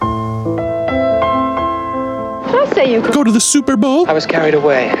say you could go to the Super Bowl? I was carried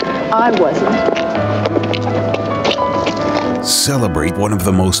away. I wasn't. Celebrate one of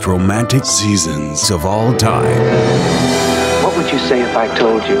the most romantic seasons of all time. What would you say if I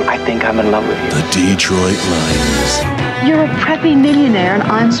told you I think I'm in love with you? The Detroit Lions. You're a preppy millionaire and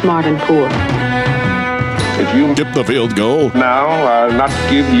I'm smart and poor. If you dip the field goal. Now, I'll not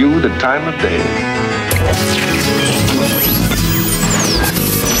give you the time of day.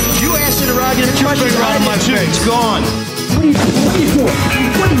 You asked it around your question around my face. It's gone. What are you doing?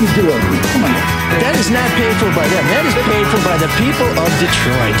 What are you doing? Come on. That is not paid for by them. That is paid for by the people of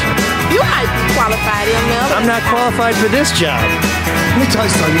Detroit. You might be qualified, ML. I'm not qualified for this job. Let me tell you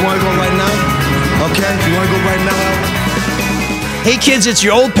something. You want to go right now? Okay? You want to go right now, Al? Hey kids, it's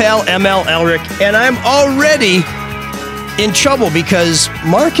your old pal ML Elric, and I'm already in trouble because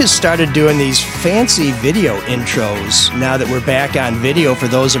Mark has started doing these fancy video intros now that we're back on video for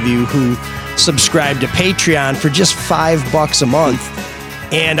those of you who subscribe to Patreon for just $5 a month.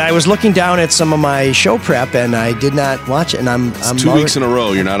 And I was looking down at some of my show prep, and I did not watch it. And I'm 2 weeks in a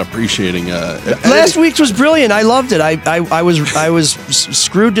row. You're not appreciating. Last week's was brilliant. I loved it. I was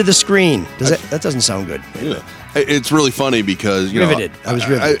screwed to the screen. That doesn't sound good. Yeah. It's really funny because riveted. I was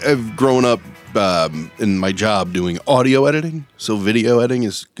riveted. I've grown up in my job doing audio editing, so video editing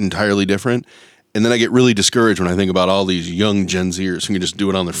is entirely different. And then I get really discouraged when I think about all these young Gen Zers who can just do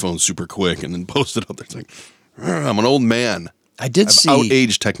it on their phone super quick and then post it up there. It's like, I'm an old man. I've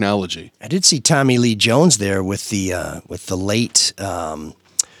out-aged technology. I did see Tommy Lee Jones there with the late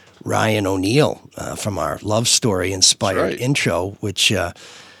Ryan O'Neal from our Love Story inspired intro, which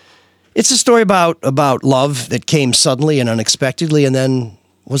it's a story about love that came suddenly and unexpectedly and then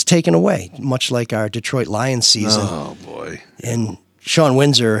was taken away, much like our Detroit Lions season. Oh, boy. And Sean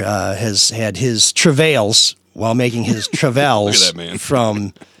Windsor has had his travails while making his travels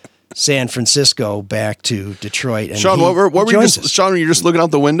from San Francisco back to Detroit. And Sean, what were you Sean, were you just looking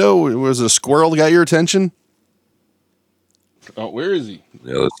out the window? Was it a squirrel that got your attention? Oh, where is he?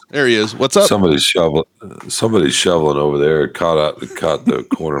 Yeah, there he is. What's up? Somebody's shoveling over there. It caught the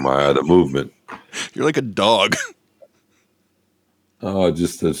corner of my eye, the movement. You're like a dog. Oh,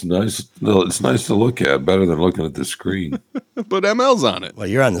 it's nice. No, it's nice to look at. Better than looking at the screen. But ML's on it. Well,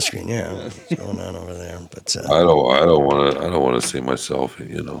 you're on the screen, yeah. What's going on over there? But I don't want to see myself.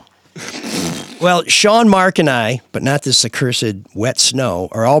 Well, Sean, Mark, and I, but not this accursed wet snow,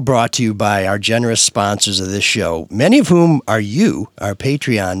 are all brought to you by our generous sponsors of this show, many of whom are you, our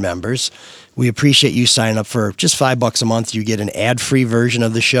Patreon members. We appreciate you signing up for just $5 a month. You get an ad-free version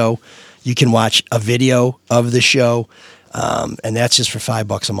of the show. You can watch a video of the show. And that's just for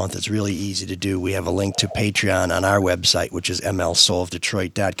 $5 a month. It's really easy to do. We have a link to Patreon on our website, which is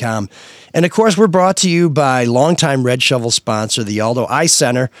mlsoulofdetroit.com. And of course, we're brought to you by longtime Red Shovel sponsor, the Aldo Eye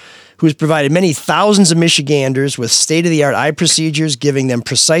Center, who's provided many thousands of Michiganders with state-of-the-art eye procedures, giving them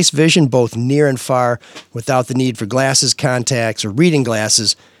precise vision both near and far without the need for glasses, contacts, or reading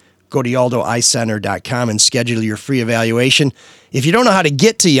glasses. Go to yaldoeyecenter.com and schedule your free evaluation. If you don't know how to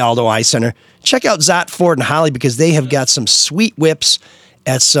get to Yaldo Eye Center, check out Zott, Ford, and Holly because they have got some sweet whips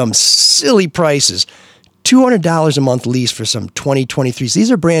at some silly prices. $200 a month lease for some 2023s.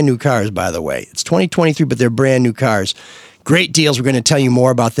 These are brand new cars, by the way. It's 2023, but they're brand new cars. Great deals. We're going to tell you more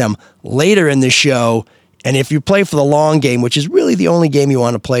about them later in the show. And if you play for the long game, which is really the only game you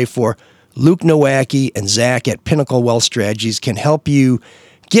want to play for, Luke Nowacki and Zach at Pinnacle Wealth Strategies can help you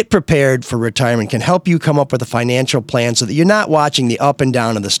get prepared for retirement, can help you come up with a financial plan so that you're not watching the up and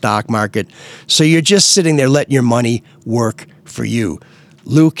down of the stock market. So you're just sitting there letting your money work for you.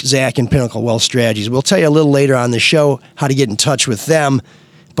 Luke, Zach, and Pinnacle Wealth Strategies. We'll tell you a little later on the show how to get in touch with them.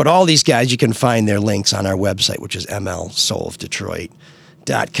 But all these guys, you can find their links on our website, which is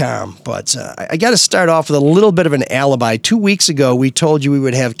mlsoulofdetroit.com. But I got to start off with a little bit of an alibi. 2 weeks ago, we told you we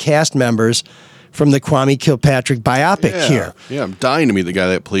would have cast members from the Kwame Kilpatrick biopic here. Yeah, I'm dying to meet the guy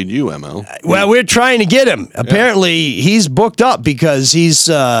that played you, ML. Well, we're trying to get him. Apparently, he's booked up because he's,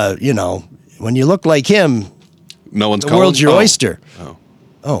 when you look like him, no one's the world's your oyster.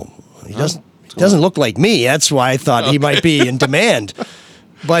 Oh, he doesn't look like me. That's why I thought he might be in demand.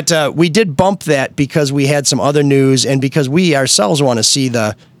 But we did bump that because we had some other news and because we ourselves want to see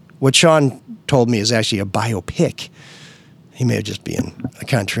what Sean told me is actually a biopic. He may have just been a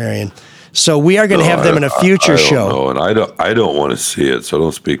contrarian. So we are going to have them in a future show. No, and I don't want to see it, so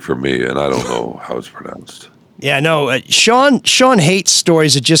don't speak for me, and I don't know how it's pronounced. Yeah, no, Sean hates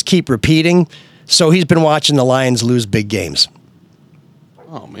stories that just keep repeating, so he's been watching the Lions lose big games.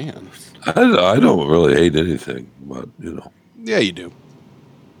 Oh, man. I don't really hate anything, but, Yeah, you do.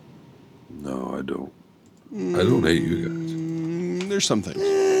 No, I don't. I don't hate you guys. There's some things.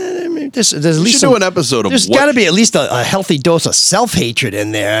 mean, there's at We least should do an episode of There's got to be at least a healthy dose of self-hatred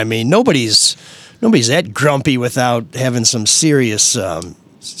in there. I mean, nobody's that grumpy without having some serious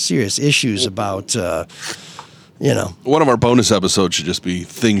issues about, One of our bonus episodes should just be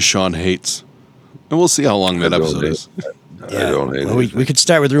things Sean hates. And we'll see how long that episode is. I don't hate we could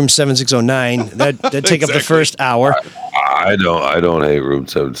start with room 7609. That'd take up the first hour. I don't hate room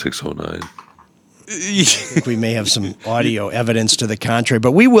 7609. I think we may have some audio evidence to the contrary,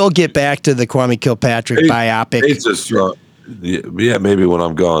 but we will get back to the Kwame Kilpatrick biopic. It's a strong. Yeah, maybe when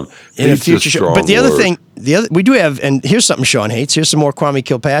I'm gone in a future show. But the other thing, we do have, and here's something Sean hates. Here's some more Kwame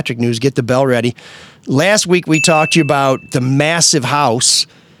Kilpatrick news. Get the bell ready. Last week we talked to you about the massive house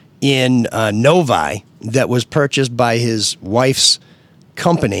in Novi that was purchased by his wife's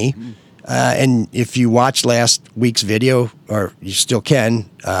company. And if you watched last week's video, or you still can,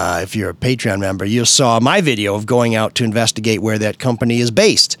 if you're a Patreon member, you saw my video of going out to investigate where that company is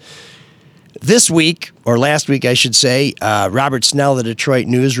based. This week, or last week, I should say, Robert Snell of the Detroit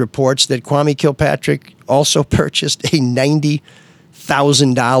News reports that Kwame Kilpatrick also purchased a $90,000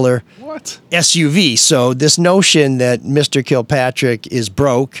 SUV. So this notion that Mr. Kilpatrick is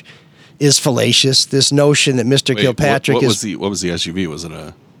broke is fallacious. This notion that Mr. Kilpatrick what was the SUV? Was it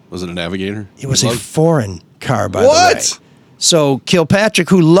a Navigator? It was a foreign car, by the way. So Kilpatrick,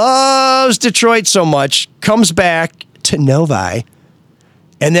 who loves Detroit so much, comes back to Novi.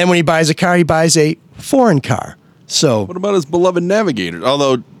 And then when he buys a car, he buys a foreign car. So what about his beloved Navigator?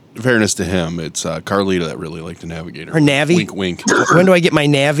 Although, in fairness to him, it's Carlita that really liked the Navigator. Her Navi? Wink, wink. When do I get my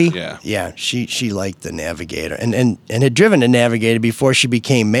Navi? Yeah. Yeah, she liked the Navigator. And had driven a Navigator before she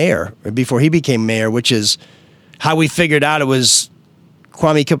became mayor, or before he became mayor, which is how we figured out it was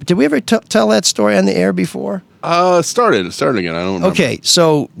Kwame Kilpatrick. Did we ever tell that story on the air before? It started again. I don't remember. Okay,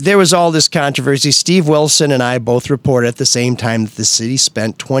 so there was all this controversy. Steve Wilson and I both reported at the same time that the city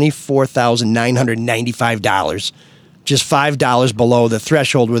spent $24,995, just $5 below the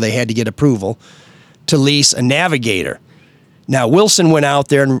threshold where they had to get approval, to lease a Navigator. Now, Wilson went out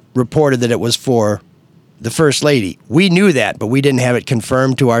there and reported that it was for the First Lady. We knew that, but we didn't have it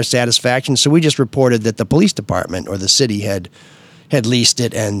confirmed to our satisfaction, so we just reported that the police department or the city had leased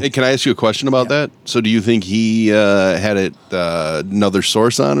it. And hey, can I ask you a question about that? So do you think he had it another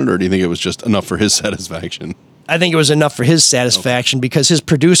source on it, or do you think it was just enough for his satisfaction? I think it was enough for his satisfaction because his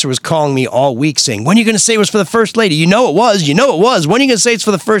producer was calling me all week saying, when are you going to say it was for the First Lady? You know it was. When are you going to say it's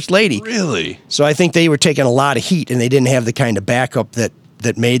for the First Lady? Really? So I think they were taking a lot of heat, and they didn't have the kind of backup that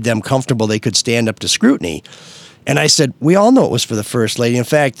made them comfortable they could stand up to scrutiny. And I said, we all know it was for the First Lady. In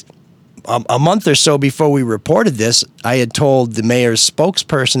fact, a month or so before we reported this, I had told the mayor's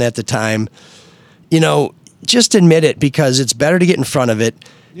spokesperson at the time, just admit it because it's better to get in front of it.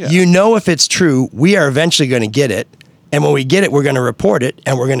 Yeah. If it's true, we are eventually going to get it. And when we get it, we're going to report it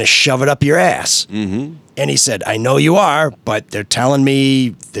and we're going to shove it up your ass. Mm-hmm. And he said, I know you are, but they're telling me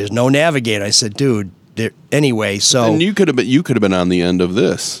there's no Navigator. I said, dude, anyway, so. And you could have been on the end of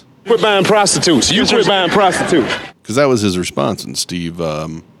this. Quit buying prostitutes. You quit buying prostitutes. Because that was his response, and Steve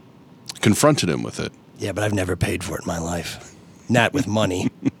confronted him with it. Yeah, but I've never paid for it in my life. Not with money.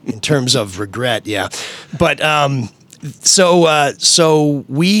 In terms of regret, yeah. But so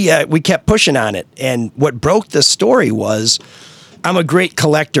we kept pushing on it. And what broke the story was I'm a great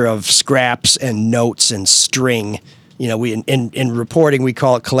collector of scraps and notes and string. We in reporting, we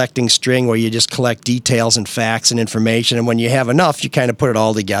call it collecting string, where you just collect details and facts and information. And when you have enough, you kind of put it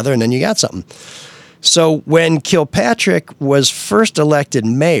all together, and then you got something. So when Kilpatrick was first elected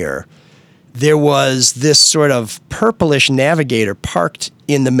mayor, there was this sort of purplish Navigator parked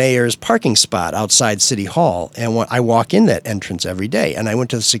in the mayor's parking spot outside City Hall. And when I walk in that entrance every day, and I went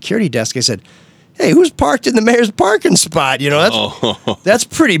to the security desk, I said, hey, who's parked in the mayor's parking spot? That's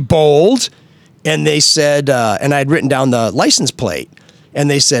pretty bold. And they said, and I'd written down the license plate. And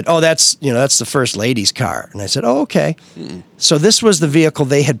they said, oh, that's the First Lady's car. And I said, oh, okay. Mm-mm. So this was the vehicle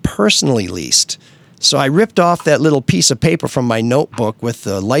they had personally leased. So I ripped off that little piece of paper from my notebook with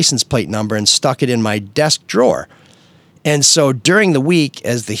the license plate number and stuck it in my desk drawer. And so during the week,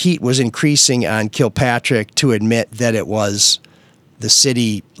 as the heat was increasing on Kilpatrick to admit that it was the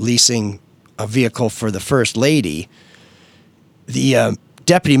city leasing a vehicle for the First Lady, the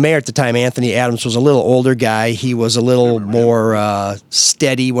deputy mayor at the time, Anthony Adams, was a little older guy. He was a little more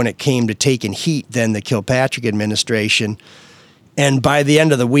steady when it came to taking heat than the Kilpatrick administration. And by the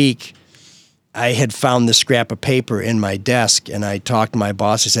end of the week, I had found this scrap of paper in my desk, and I talked to my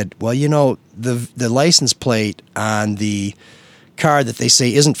boss. I said, well, the license plate on the car that they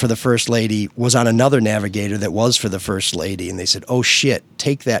say isn't for the First Lady was on another Navigator that was for the First Lady. And they said, oh, shit,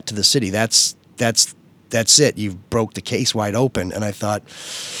 take that to the city. That's it. You broke the case wide open. And I thought,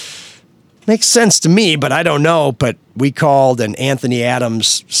 Makes sense to me, but I don't know. But we called, and Anthony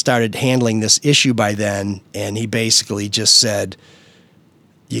Adams started handling this issue by then, and he basically just said,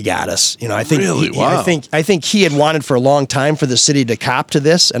 "You got us." I think. Really? Wow. I think he had wanted for a long time for the city to cop to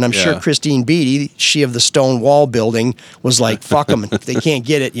this, and I'm sure Christine Beatty, she of the Stone Wall building, was like, "Fuck them, they can't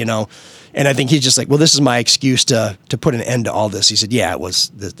get it," And I think he's just like, "Well, this is my excuse to put an end to all this." He said, "Yeah, it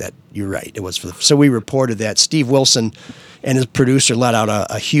was that. You're right. It was for." So we reported that. Steve Wilson and his producer let out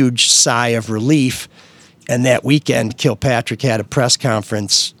a huge sigh of relief. And that weekend, Kilpatrick had a press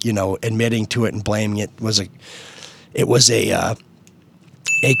conference, admitting to it and blaming it. It was a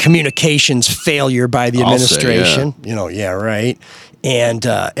communications failure by the administration. Right. And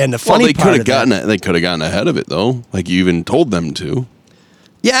the funny part of that, they could have gotten ahead of it though. Like you even told them to.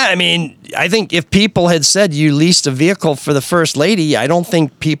 Yeah, I mean, I think if people had said you leased a vehicle for the first lady, I don't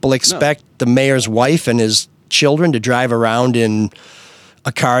think people expect the mayor's wife and his children to drive around in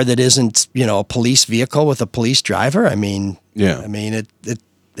a car that isn't, a police vehicle with a police driver. I mean, it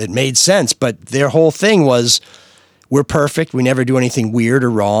made sense, but their whole thing was, we're perfect. We never do anything weird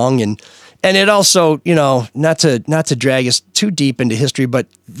or wrong. And it also, not to drag us too deep into history, but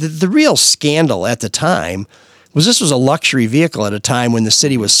the real scandal at the time was this was a luxury vehicle at a time when the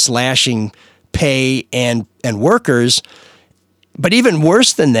city was slashing pay and workers. But even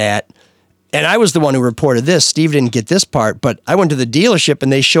worse than that, and I was the one who reported this, Steve didn't get this part, but I went to the dealership and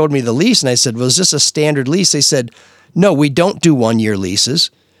they showed me the lease and I said, "Well, is this a standard lease?" They said, "No, we don't do 1-year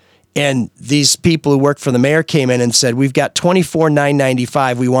leases." And these people who work for the mayor came in and said, "We've got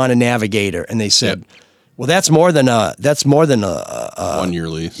 $24,995. We want a Navigator." And they said, "Well, that's more than a 1-year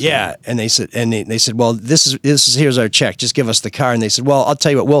lease." Yeah, and they said, "Well, this is here's our check. Just give us the car." And they said, "Well, I'll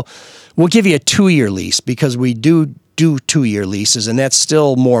tell you what. We'll give you a 2-year lease because we do 2-year leases, and that's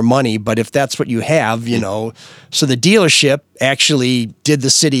still more money. But if that's what you have, So the dealership actually did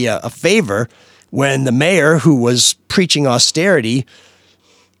the city a favor when the mayor, who was preaching austerity,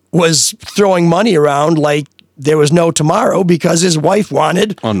 was throwing money around like there was no tomorrow because his wife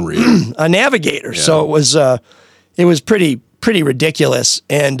wanted a Navigator. Yeah. So it was pretty ridiculous.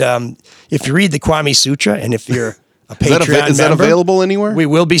 And if you read the Kwame Sutra, and if you're a Patreon member, is that available anywhere? We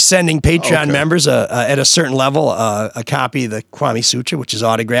will be sending Patreon members at a certain level a copy of the Kwame Sutra, which is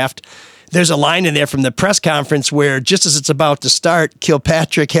autographed. There's a line in there from the press conference where just as it's about to start,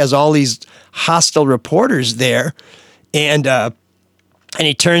 Kilpatrick has all these hostile reporters there, and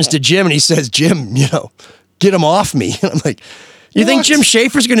he turns to Jim and he says, "Jim, get him off me." And I'm like, "You think Jim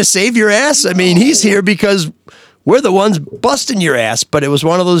Schaefer's going to save your ass? I mean, he's here because we're the ones busting your ass." But it was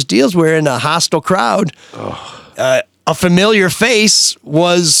one of those deals where in a hostile crowd, a familiar face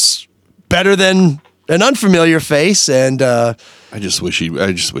was better than an unfamiliar face. And I just wish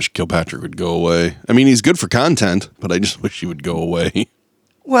Kilpatrick would go away. I mean, he's good for content, but I just wish he would go away.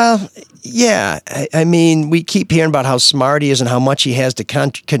 Well, yeah. I mean, we keep hearing about how smart he is and how much he has to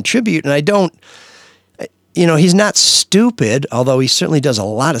contribute. And I don't, he's not stupid, although he certainly does a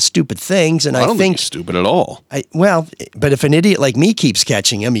lot of stupid things. And I don't think he's stupid at all. But if an idiot like me keeps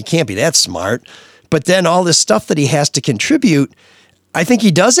catching him, he can't be that smart. But then all this stuff that he has to contribute, I think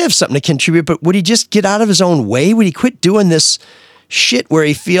he does have something to contribute, but would he just get out of his own way? Would he quit doing this shit where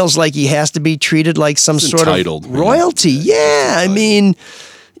he feels like he has to be treated like some sort of royalty? Yeah, I mean,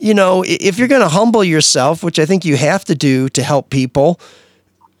 if you're going to humble yourself, which I think you have to do to help people,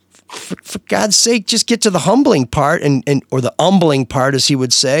 for God's sake, just get to the humbling part or the humbling part, as he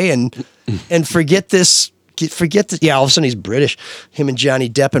would say, and forget this. Yeah, all of a sudden he's British. Him and Johnny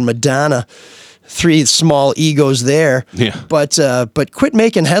Depp and Madonna. 3 small egos there. Yeah. But quit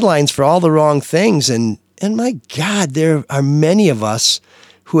making headlines for all the wrong things. And my God, there are many of us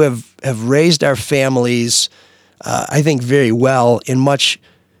who have raised our families, I think, very well in much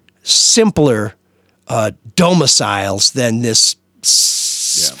simpler domiciles than this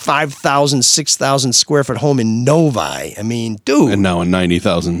 5,000, 6,000 square foot home in Novi. I mean, dude. And now a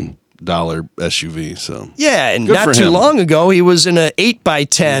 $90,000 SUV. So yeah, and good not too long ago he was in an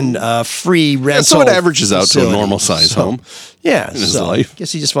 8x10 free rental. So it averages out facility. to a normal size home. Yeah, in his life. I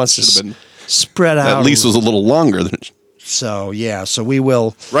guess he just wants to spread out. That lease was a little longer than. So yeah, so we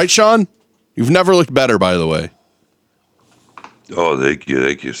will. Right, Sean? You've never looked better, by the way. Oh, thank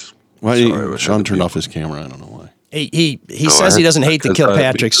you. Why Sean turned off his camera? I don't know why. He says he doesn't hate the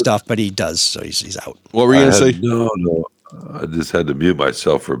Kilpatrick stuff, but he does, so he's out. What were you going to say? No. I just had to mute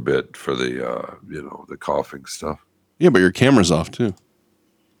myself for a bit for the the coughing stuff. Yeah, but your camera's off too.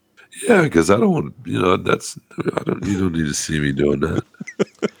 Yeah, because I don't want you don't need to see me doing that.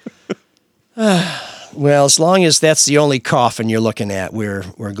 Well, as long as that's the only coffin you're looking at,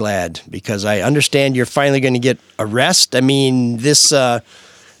 we're glad, because I understand you're finally going to get a rest. I mean, this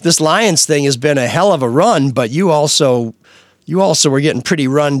this Lions thing has been a hell of a run, but you also were getting pretty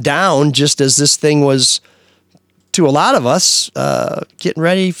run down, just as this thing was to a lot of us getting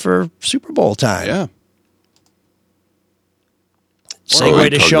ready for Super Bowl time. Yeah.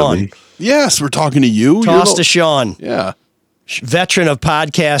 Segue to Sean. Yes, we're talking to you. Toss to Sean. Yeah. Veteran of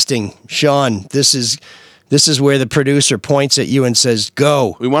podcasting. Sean, this is where the producer points at you and says,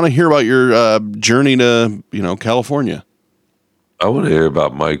 go. We want to hear about your journey to, California. I want to hear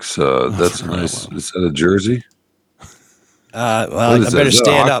about Mike's. That's nice. Is that a jersey? I better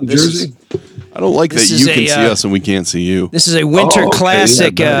stand up. Jersey? I don't like that you can see us and we can't see you. This is a winter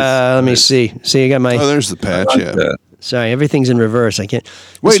classic. Yeah, nice. Let me see. See, I got my. Oh, there's the patch. Yeah. That. Sorry, everything's in reverse. I can't.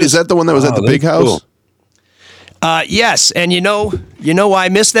 Wait, is that the one that was at the big house? Cool. Yes, and you know why I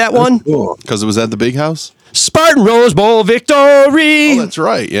missed that one? Because it was at the big house? Spartan Rose Bowl victory. Oh, that's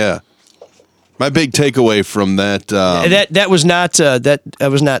right. Yeah. My big takeaway from that that was not that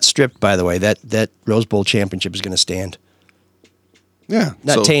was not stripped, by the way. That Rose Bowl championship is going to stand. Yeah.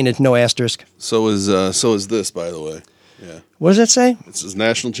 Not tainted, no asterisk. So is this, by the way. Yeah. What does that say? This is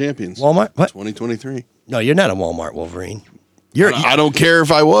National Champions. Walmart? What? 2023. No, you're not a Walmart Wolverine. I don't care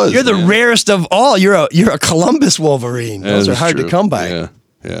if I was. You're the rarest of all. You're a Columbus Wolverine. Those are hard to come by.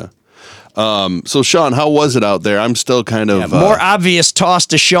 Yeah. So Sean, how was it out there? I'm still kind of more obvious toss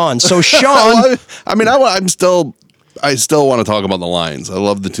to Sean. So Sean, I still want to talk about the Lions. I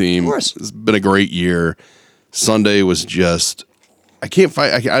love the team. Of course. It's been a great year. Sunday was just. I can't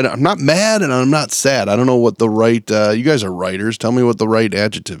fight. I'm not mad and I'm not sad. I don't know what the right. You guys are writers. Tell me what the right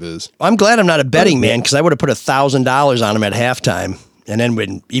adjective is. I'm glad I'm not a betting man because I would have put $1,000 on him at halftime and then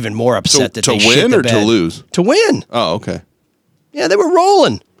been even more upset that to they shit win the or bed. to lose. To win. Oh, okay. Yeah, they were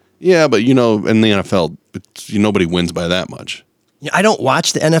rolling. Yeah, but in the NFL, nobody wins by that much. I don't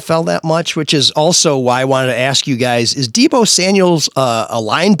watch the NFL that much, which is also why I wanted to ask you guys, is Deebo Samuels a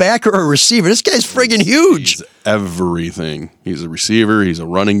linebacker or a receiver? This guy's friggin' huge. He's everything. He's a receiver. He's a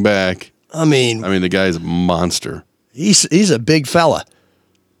running back. I mean, the guy's a monster. He's a big fella.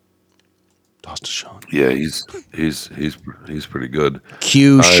 Toss to Sean. Yeah, he's pretty good.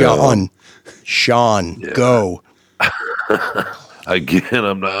 Cue Sean. Sean, yeah. Go. Again,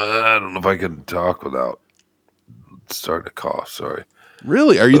 I don't know if I can talk without starting to cough. Sorry.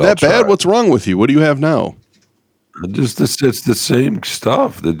 Really? Are you that bad? What's wrong with you? What do you have now? It's the same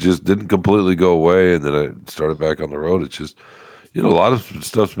stuff that just didn't completely go away, and then I started back on the road. It's just, a lot of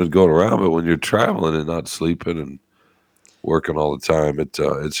stuff's been going around, but when you're traveling and not sleeping and working all the time,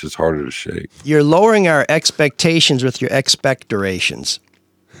 it's just harder to shake. You're lowering our expectations with your expectorations.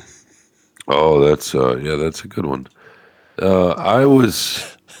 Oh, that's a good one.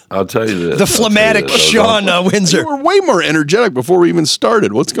 I'll tell you this. The phlegmatic Sean Windsor. You were way more energetic before we even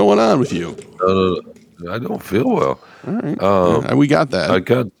started. What's going on with you? I don't feel well. All right. We got that. I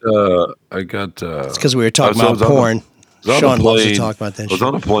got. It's because we were talking about porn. Sean loves to talk about that. I was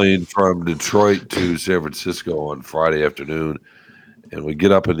on a plane from Detroit to San Francisco on Friday afternoon, and we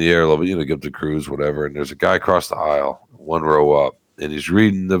get up in the air a little bit, get up the cruise, whatever, and there's a guy across the aisle, one row up, and he's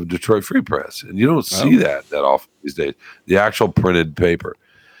reading the Detroit Free Press. And you don't see that often these days, the actual printed paper.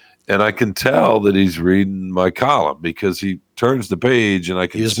 And I can tell that he's reading my column because he turns the page and I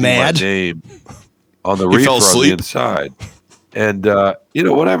can see my name on the reefer on the inside. And,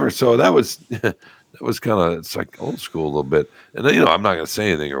 whatever. So that was kind of, it's like old school a little bit. And then, I'm not going to say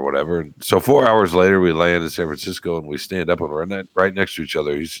anything or whatever. And so 4 hours later, we land in San Francisco and we stand up and we're right next to each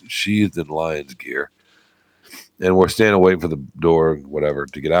other. He's sheathed in Lions gear. And we're standing waiting for the door, whatever,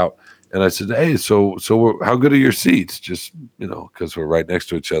 to get out. And I said, hey, so how good are your seats? Just, because we're right next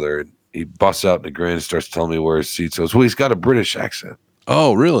to each other. And he busts out in a grin and starts telling me where his seats are. Well, he's got a British accent.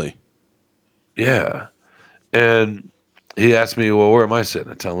 Oh, really? Yeah. And he asked me, well, where am I sitting?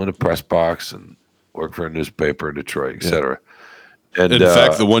 I tell him in a press box and work for a newspaper in Detroit, et cetera. And, in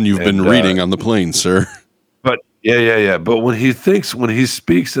fact, the one you've been reading on the plane, sir. But yeah. But when he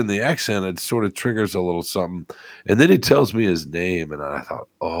speaks in the accent, it sort of triggers a little something. And then he tells me his name, and I thought,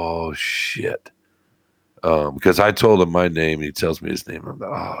 oh shit. Because I told him my name, and he tells me his name. I'm like,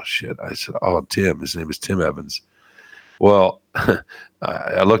 oh shit. I said, oh, Tim. His name is Tim Evans. Well,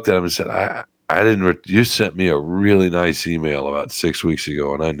 I looked at him and said, I didn't. You sent me a really nice email about 6 weeks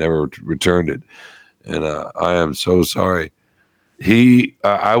ago, and I never returned it. And I am so sorry. When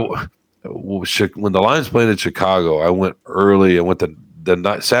the Lions played in Chicago, I went early. I went the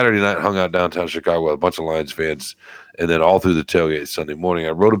night, Saturday night, hung out downtown Chicago with a bunch of Lions fans, and then all through the tailgate Sunday morning.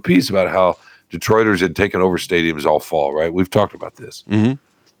 I wrote a piece about how Detroiters had taken over stadiums all fall, right? We've talked about this.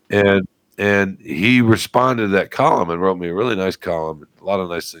 Mm-hmm. And he responded to that column and wrote me a really nice column, a lot of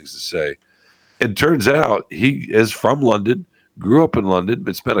nice things to say. It turns out he is from London, grew up in London,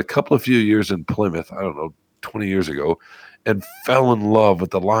 but spent a few years in Plymouth, I don't know, 20 years ago, and fell in love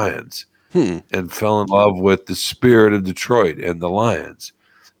with the Lions and fell in love with the spirit of Detroit and the Lions.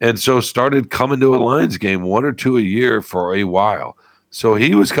 And so started coming to a Lions game, 1 or 2 a year for a while. So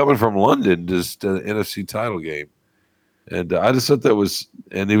he was coming from London to the NFC title game. And I just thought that was,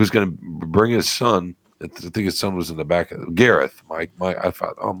 and he was going to bring his son. I think his son was in the back of Gareth. Mike. I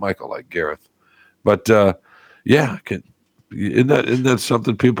thought, Michael like Gareth. But isn't that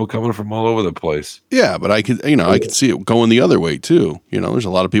something? People coming from all over the place. Yeah, but I could see it going the other way too. There's a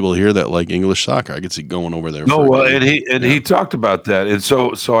lot of people here that like English soccer. I could see going over there. He talked about that, and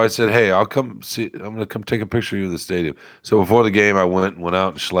so I said, hey, I'll come see. I'm going to come take a picture of you in the stadium. So before the game, I went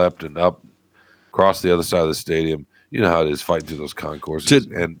out and schlepped and up across the other side of the stadium. You know how it is, fighting through those concourses,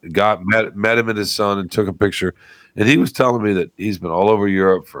 and met him and his son and took a picture. And he was telling me that he's been all over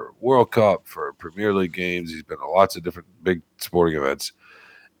Europe for World Cup, for Premier League games. He's been to lots of different big sporting events,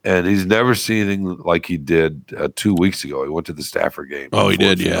 and he's never seen anything like he did 2 weeks ago. He went to the Stafford game. Oh, he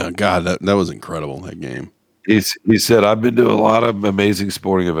did, yeah. God, that was incredible, that game. He said, I've been to a lot of amazing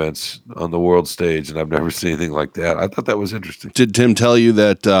sporting events on the world stage, and I've never seen anything like that. I thought that was interesting. Did Tim tell you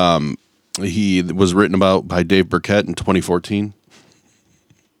that he was written about by Dave Burkett in 2014?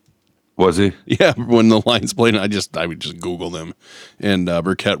 Was he? Yeah, when the Lions played, I would just Google them, and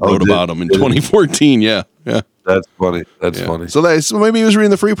Burkett wrote about him in 2014. Yeah. That's funny. That's funny. So maybe he was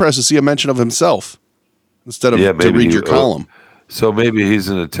reading the Free Press to see a mention of himself instead of to read your column. So maybe he's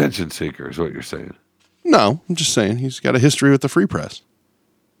an attention seeker, is what you're saying. No, I'm just saying he's got a history with the Free Press.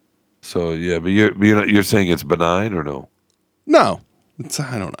 So yeah, but you're saying it's benign or no? No,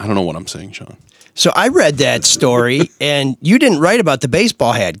 I don't know what I'm saying, Sean. So I read that story, and you didn't write about the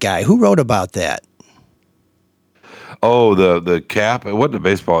baseball hat guy. Who wrote about that? Oh, the cap. It wasn't a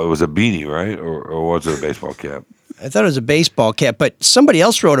baseball. It was a beanie, right? Or was it a baseball cap? I thought it was a baseball cap, but somebody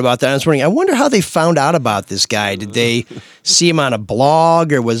else wrote about that. I was wondering, I wonder how they found out about this guy. Did they see him on a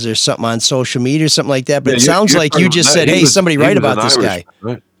blog, or was there something on social media or something like that? But it sounds like you just said, hey, somebody write about this guy.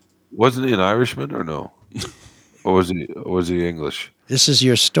 Right? Wasn't he an Irishman or no? Or was he English? This is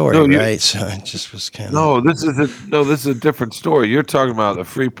your story, right? So it just was kind of... This is a different story. You're talking about the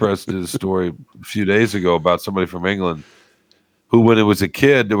Free Press did a story a few days ago about somebody from England who, when he was a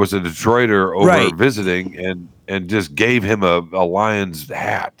kid, there was a Detroiter over visiting and just gave him a Lions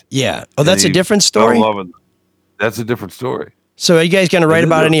hat. Yeah. Oh, that's a different story? That's a different story. So are you guys going to write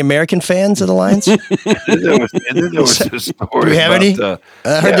about any American fans of the Lions? and then there was a story. Do we have any? I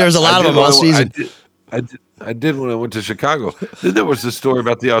heard there's a lot of them all season. I did when I went to Chicago. Then there was the story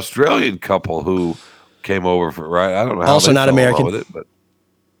about the Australian couple who came over for I don't know how also they not fell in American love with it, but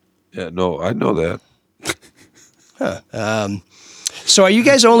yeah, no, I know that. So are you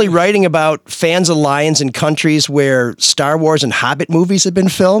guys only writing about fans of Lions in countries where Star Wars and Hobbit movies have been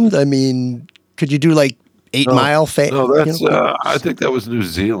filmed? I mean, could you do like 8 Mile? No, that's I think that was New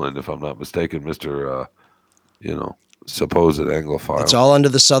Zealand, if I'm not mistaken, Mr. Supposed Anglophile. It's all under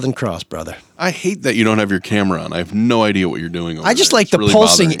the Southern Cross, brother. I hate that you don't have your camera on. I have no idea what you're doing over I just there. like It's the really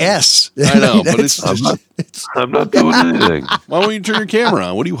pulsing bothering me. S. I know, but I'm not doing anything. Why won't you turn your camera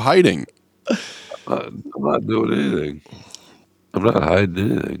on? What are you hiding? I'm not doing anything. I'm not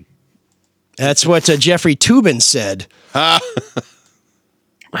hiding anything. That's what Jeffrey Toobin said. Of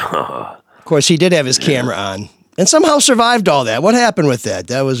course, he did have his camera on and somehow survived all that. What happened with that?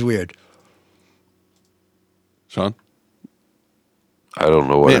 That was weird. Sean? I don't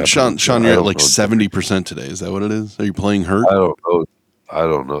know what happened. Sean, you're at like 70% today. Is that what it is? Are you playing hurt? I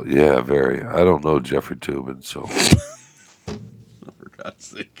don't know. Yeah, very. I don't know Jeffrey Toobin, so. For God's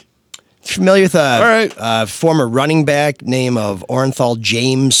sake. Familiar with a former running back name of Orenthal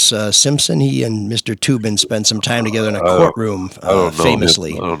James Simpson? He and Mr. Toobin spent some time together in a courtroom,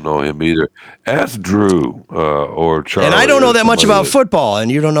 famously. I don't know him either. Ask Drew or Charlie. And I don't know that much about football, and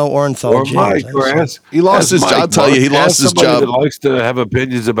you don't know Orenthal James. Mike, or he lost his job. I'll tell you, he lost his job. That likes to have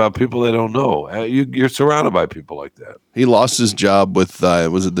opinions about people they don't know. You're surrounded by people like that. He lost his job with,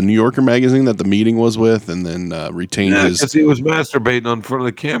 was it the New Yorker magazine that the meeting was with, and then retained his... because he was masturbating in front of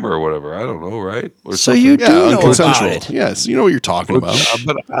the camera or whatever. I don't know, right? Or so you do know about it. Yes, you know what you're talking about.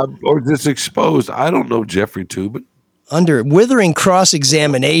 Or just exposed. I don't know Jeffrey Toobin. Under withering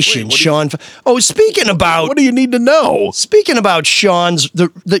cross-examination, Sean... speaking about... What do you need to know? Speaking about Sean's... The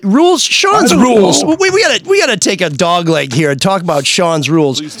rules... Sean's rules. We gotta take a dog leg here and talk about Sean's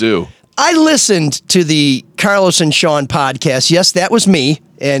rules. Please do. I listened to the Carlos and Sean podcast. Yes, that was me.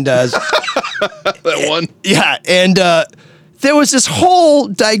 And that one? Yeah, and there was this whole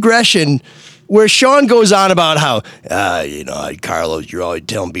digression where Sean goes on about how, Carlos, you're always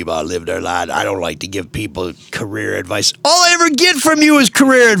telling people how to live their life. I don't like to give people career advice. All I ever get from you is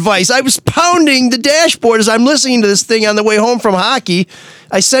career advice. I was pounding the dashboard as I'm listening to this thing on the way home from hockey.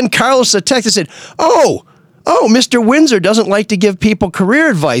 I sent Carlos a text that said, oh, Mr. Windsor doesn't like to give people career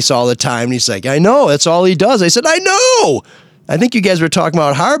advice all the time. And he's like, I know, that's all he does. I said, I know. I think you guys were talking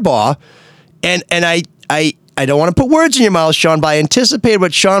about Harbaugh. And I don't want to put words in your mouth, Sean, but I anticipated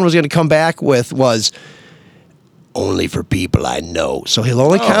what Sean was going to come back with was only for people I know. So he'll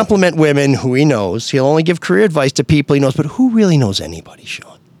only compliment women who he knows. He'll only give career advice to people he knows. But who really knows anybody,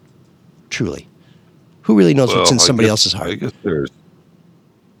 Sean? Truly. Who really knows what's in somebody else's heart? I guess there's...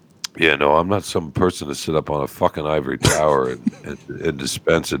 Yeah, no, I'm not some person to sit up on a fucking ivory tower and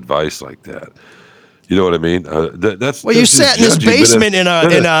dispense advice like that. You know what I mean? That's you sat in this basement in a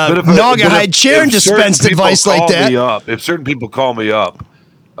Naugahyde chair and dispensed advice like that. If certain people call me up,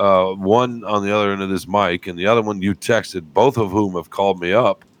 one on the other end of this mic and the other one you texted, both of whom have called me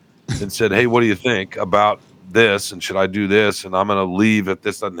up and said, hey, what do you think about this? And should I do this? And I'm going to leave if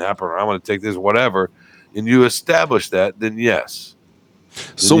this doesn't happen, or I'm going to take this, whatever. And you establish that, then yes.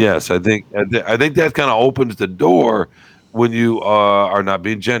 Yes, I think that kind of opens the door when you are not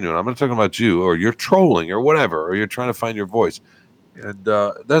being genuine. I'm not talking about you, or you're trolling or whatever, or you're trying to find your voice. And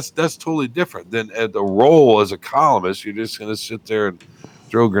that's totally different than at the role as a columnist. You're just going to sit there and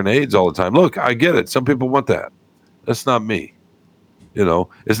throw grenades all the time. Look, I get it. Some people want that. That's not me.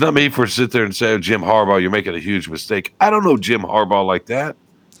 It's not me for sit there and say, oh, Jim Harbaugh, you're making a huge mistake. I don't know Jim Harbaugh like that.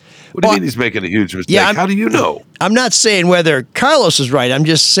 What do you mean he's making a huge mistake? Yeah, how do you know? I'm not saying whether Carlos is right. I'm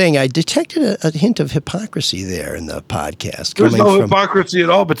just saying I detected a hint of hypocrisy there in the podcast. There's no hypocrisy at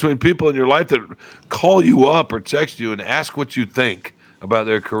all between people in your life that call you up or text you and ask what you think about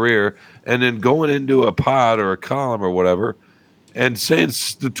their career, and then going into a pod or a column or whatever and saying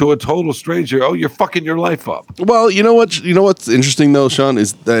to a total stranger, oh, you're fucking your life up. Well, you know what's interesting though, Sean,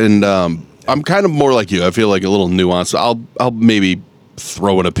 is that, and I'm kind of more like you. I feel like a little nuanced. I'll maybe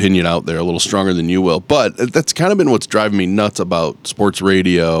throw an opinion out there a little stronger than you will, but that's kind of been what's driving me nuts about sports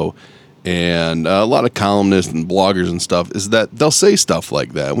radio and a lot of columnists and bloggers and stuff, is that they'll say stuff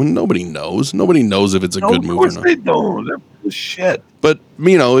like that when nobody knows if it's a good move or not. Of course they don't. They're shit. But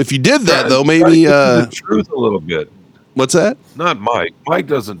if you did that though, maybe the truth a little bit. What's that? Not Mike. Mike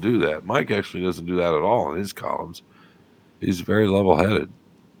doesn't do that. Mike actually doesn't do that at all in his columns. He's very level-headed.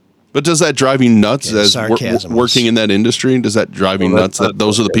 But does that drive you nuts as working in that industry? Does that drive you nuts that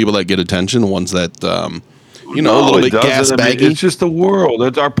those are the people that get attention, the ones that, a little bit gas baggy? It's just the world.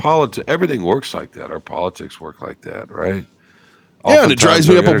 It's our politics. Everything works like that. Our politics work like that, right? Yeah, and it drives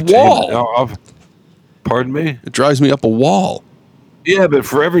me up a wall. Pardon me? It drives me up a wall. Yeah, but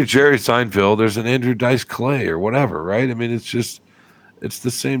for every Jerry Seinfeld, there's an Andrew Dice Clay or whatever, right? I mean, it's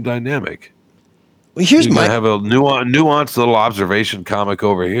the same dynamic. Well, here's you're going to have a nuanced little observation comic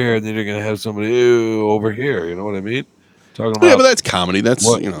over here, and then you're going to have somebody over here. You know what I mean? Talking about, but that's comedy. That's,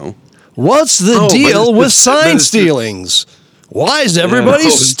 What's the deal with sign stealings? Why is everybody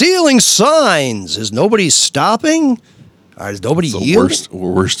stealing signs? Is nobody stopping? Is nobody yielding?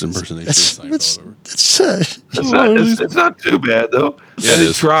 Worst impersonation. It's not too bad, though. Yeah,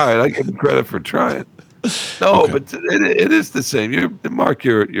 they tried. I give them credit for trying. No, okay. But it is the same. Mark,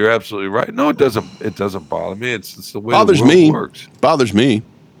 you're absolutely right. No, it doesn't. It doesn't bother me. It's the way the world works. Bothers me.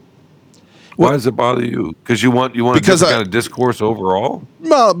 Why does it bother you? Because you want a different kind of discourse overall.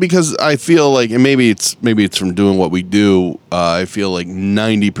 Well, because I feel like, and maybe it's from doing what we do. I feel like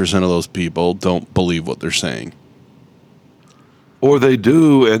 90% of those people don't believe what they're saying, or they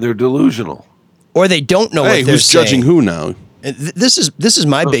do, and they're delusional, or they don't know what they're who's saying. Judging who now? This is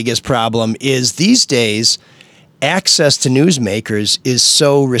my biggest problem is these days access to newsmakers is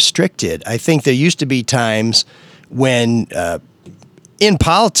so restricted. I think there used to be times when in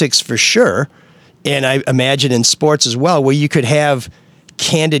politics for sure, and I imagine in sports as well, where you could have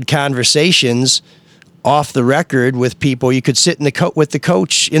candid conversations off the record with people. You could sit with the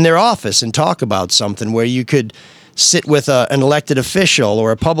coach in their office and talk about something, where you could sit with an elected official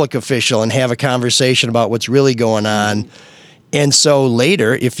or a public official and have a conversation about what's really going on. And so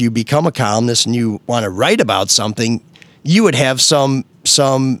later, if you become a columnist and you want to write about something, you would have some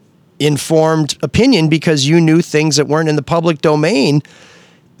informed opinion because you knew things that weren't in the public domain.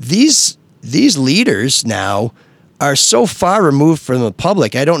 These leaders now are so far removed from the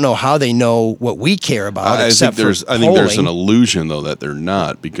public. I don't know how they know what we care about. I think there's an illusion though that they're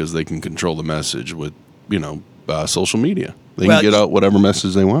not, because they can control the message with social media. They can get out whatever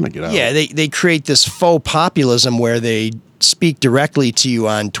message they want to get out. Yeah, they create this faux populism where they speak directly to you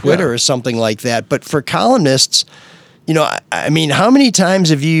on Twitter or something like that. But for columnists, I mean, how many times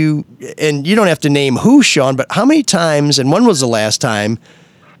have you, and you don't have to name who, Sean, but how many times, and when was the last time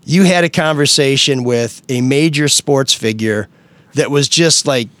you had a conversation with a major sports figure that was just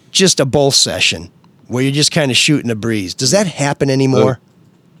a bull session where you're just kind of shooting a breeze? Does that happen anymore?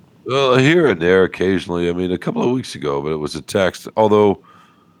 Well, here and there occasionally. I mean, a couple of weeks ago, but it was a text. Although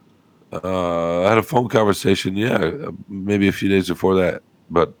I had a phone conversation, maybe a few days before that.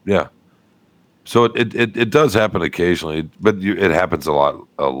 But yeah. So it does happen occasionally, but it happens a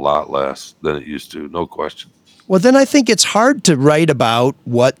lot less than it used to, no question. Well, then I think it's hard to write about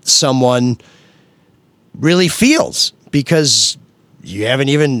what someone really feels because you haven't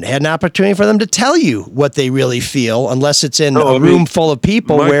even had an opportunity for them to tell you what they really feel unless it's in a room full of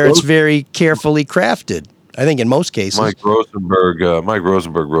people where it's very carefully crafted. I think in most cases. Mike Rosenberg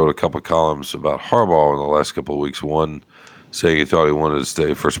wrote a couple of columns about Harbaugh in the last couple of weeks. One saying he thought he wanted to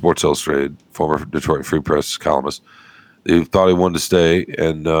stay for Sports Illustrated, former Detroit Free Press columnist. He thought he wanted to stay,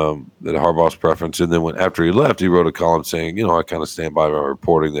 and that Harbaugh's preference. And then after he left, he wrote a column saying, I kind of stand by my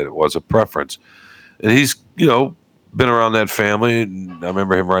reporting that it was a preference. And he's, been around that family. And I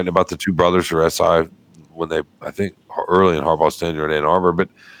remember him writing about the two brothers for SI when I think early in Harbaugh's tenure at Ann Arbor,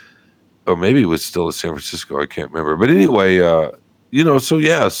 or maybe it was still in San Francisco. I can't remember. But anyway, so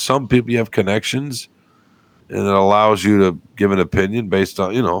yeah, some people, you have connections, and it allows you to give an opinion based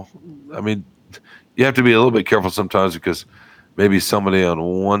on, I mean, you have to be a little bit careful sometimes because maybe somebody on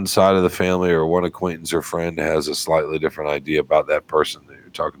one side of the family or one acquaintance or friend has a slightly different idea about that person that you're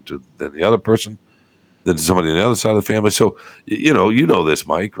talking to than the other person, than somebody on the other side of the family. So, you know this,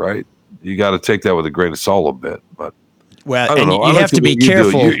 Mike, right? You got to take that with a grain of salt a bit. But well, and you have to be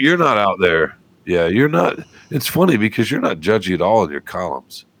careful. You're not out there. Yeah, you're not. It's funny because you're not judgy at all in your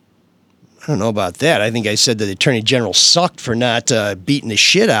columns. I don't know about that. I think I said that the Attorney General sucked for not beating the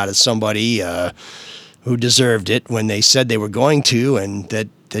shit out of somebody who deserved it when they said they were going to, and that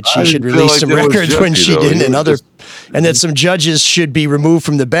she should release some records when she didn't, and that some judges should be removed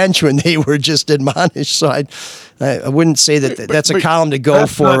from the bench when they were just admonished. So I wouldn't say that's a column to go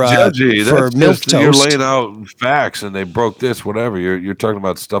for milk toast. You're laying out facts, and they broke this, whatever. You're talking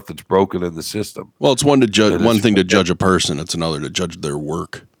about stuff that's broken in the system. Well, it's one thing to judge a person; it's another to judge their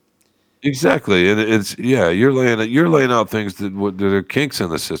work. Exactly, and you're laying out things that are kinks in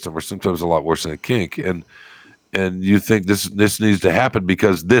the system, or sometimes a lot worse than a kink, and you think this needs to happen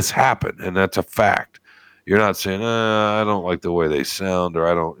because this happened, and that's a fact. You're not saying I don't like the way they sound, or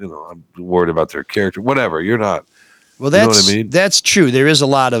I don't, I'm worried about their character, whatever. You're not. Well, that's what I mean? That's true. There is a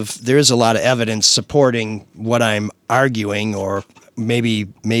lot of evidence supporting what I'm arguing, or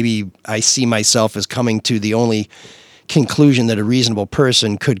maybe I see myself as coming to the only conclusion that a reasonable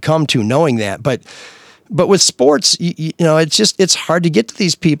person could come to, knowing that. But with sports, it's hard to get to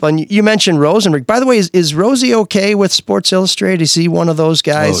these people. And you mentioned Rosenberg. By the way, is Rosie okay with Sports Illustrated? Is he one of those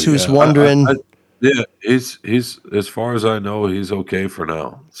guys who's wondering? He's as far as I know, he's okay for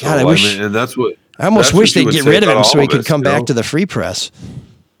now. So, God, I almost wish they'd get rid of him so he could come back to the Free Press.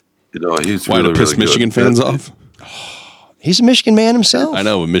 He's why to piss Michigan fans off. He's a Michigan man himself. I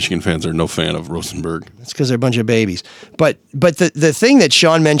know, but Michigan fans are no fan of Rosenberg. That's because they're a bunch of babies. But the thing that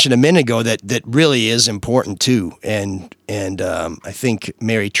Sean mentioned a minute ago that really is important too, and I think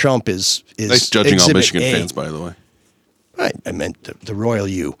Mary Trump is nice judging all Michigan fans, by the way. I meant the royal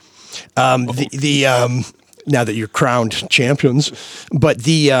you. Now that you're crowned champions, but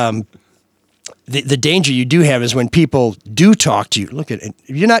the danger you do have is when people do talk to you. Look at it.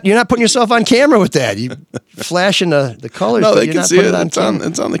 You're not putting yourself on camera with that. You flashing the colors. No, but they you're can not see it.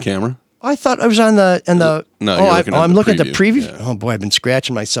 It's on the camera. I thought I was on the. No, I'm looking at the preview. Yeah. Oh boy, I've been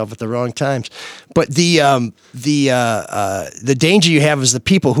scratching myself at the wrong times. But the danger you have is the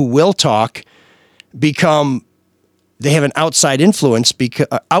people who will talk become. They have an outsized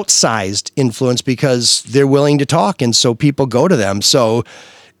influence because they're willing to talk, and so people go to them. So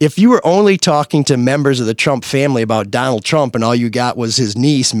if you were only talking to members of the Trump family about Donald Trump and all you got was his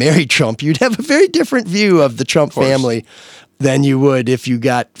niece, Mary Trump, you'd have a very different view of the Trump family than you would if you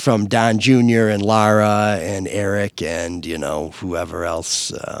got from Don Jr. and Lara and Eric and, whoever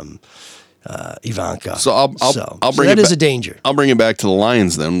else, Ivanka. So I'll bring that is a danger. I'll bring it back to the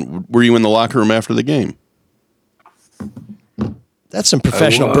Lions then. Were you in the locker room after the game? That's some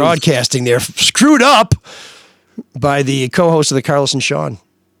professional broadcasting there. Screwed up by the co-host of the Carlos and Sean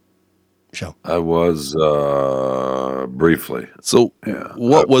show. I was briefly. So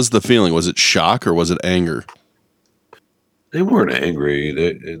what was the feeling? Was it shock or was it anger? They weren't angry.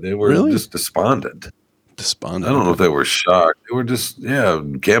 They were just despondent. Despondent. I don't know if they were shocked. They were just,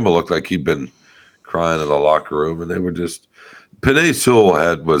 Campbell looked like he'd been crying in the locker room, and they were just. Penei Sewell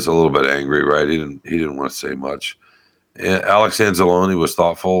was a little bit angry, right? He didn't want to say much. And Alex Anzalone was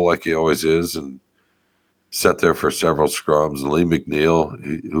thoughtful, like he always is, and sat there for several scrums. And Lee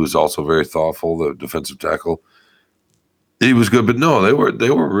McNeil, who was also very thoughtful, the defensive tackle, he was good. But no, they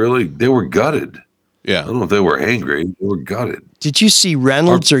were gutted. Yeah. I don't know if they were angry. They were gutted. Did you see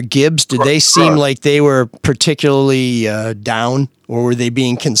Reynolds or Gibbs? Did they seem like they were particularly down, or were they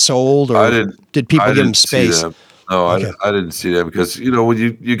being consoled, or did people give them space? No, okay. I didn't see that because, when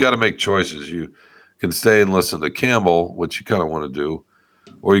you got to make choices. You can stay and listen to Campbell, which you kind of want to do,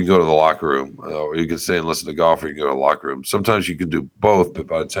 or you can go to the locker room, or you can stay and listen to golf, or you can go to the locker room. Sometimes you can do both, but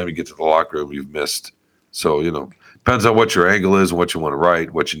by the time you get to the locker room, you've missed. So, depends on what your angle is and what you want to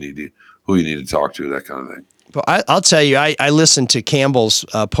write, what you need to, who you need to talk to, that kind of thing. Well, I'll tell you, I listened to Campbell's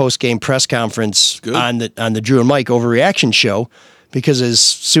post-game press conference on the Drew and Mike Overreaction show, because as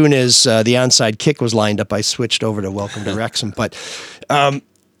soon as the onside kick was lined up, I switched over to Welcome to Wrexham. But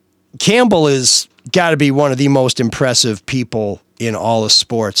Campbell is got to be one of the most impressive people in all of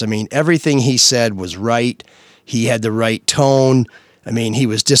sports. I mean, everything he said was right. He had the right tone. I mean, he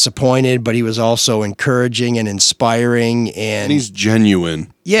was disappointed, but he was also encouraging and inspiring. And he's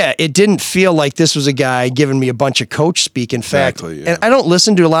genuine. Yeah, it didn't feel like this was a guy giving me a bunch of coach speak. In fact, and I don't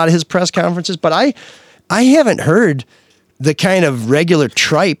listen to a lot of his press conferences, but I haven't heard the kind of regular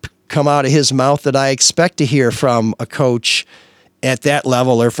tripe come out of his mouth that I expect to hear from a coach at that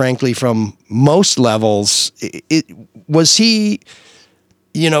level, or frankly, from most levels. Was he,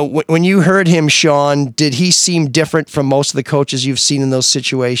 when you heard him, Sean, did he seem different from most of the coaches you've seen in those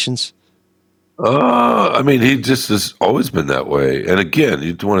situations? I mean, he just has always been that way. And again,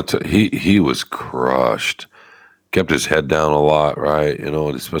 you want to, he was crushed, kept his head down a lot, right? And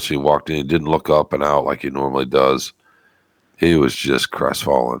especially walked in, he didn't look up and out like he normally does. He was just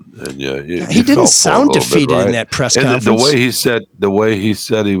crestfallen, and he didn't sound defeated bit, right? In that press conference. The way he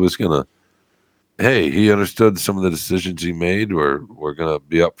said he was gonna, he understood some of the decisions he made were gonna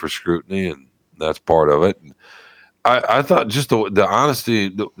be up for scrutiny, and that's part of it. And I thought just the honesty,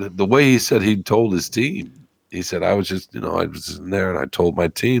 the way he said he told his team. He said, I was just, I was in there, and I told my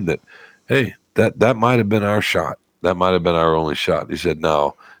team that, hey, that might have been our shot. That might have been our only shot. He said,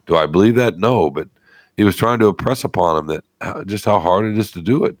 now, do I believe that? No, but he was trying to impress upon him that just how hard it is to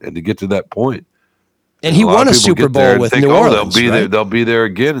do it and to get to that point. And he won a Super Bowl with New Orleans. They'll be there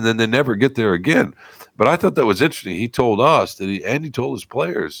again, and then they never get there again. But I thought that was interesting. He told us that he told his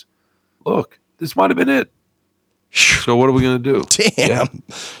players, look, this might have been it. So what are we going to do? Damn. Yeah.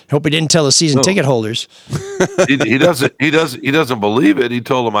 Hope he didn't tell the season ticket holders. he doesn't believe it. He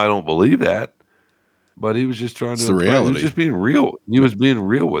told them, I don't believe that. But he was just trying to. The reality. He was just being real. He was being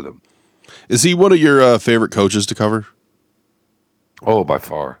real with him. Is he one of your favorite coaches to cover? Oh, by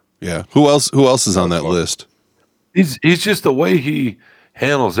far. Yeah. Who else is on that list? He's just the way he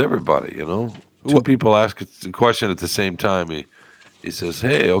handles everybody. Two people ask the question at the same time. He says,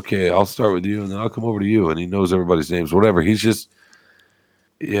 "Hey, okay, I'll start with you, and then I'll come over to you." And he knows everybody's names, whatever. He gets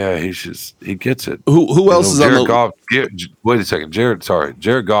it. Who else is Jared on the Goff? Wait a second,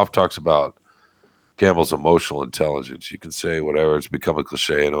 Jared Goff talks about Campbell's emotional intelligence. You can say whatever. It's become a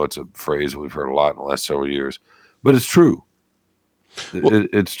cliche. I know it's a phrase we've heard a lot in the last several years, but it's true.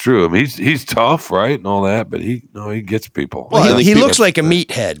 It's true. I mean, he's tough, right, and all that, but he gets people. Well, he looks like a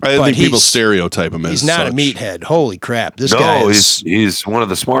meathead. I think people stereotype him as he's not such. a meathead. Holy crap! This guy is. He's one of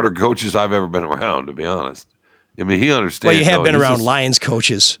the smarter coaches I've ever been around, to be honest. I mean, he understands. Well, you have been around Lions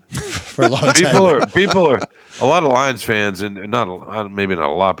coaches for a long time. People are a lot of Lions fans, and maybe not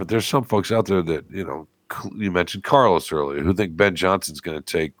a lot, but there's some folks out there that you mentioned Carlos earlier, who think Ben Johnson's going to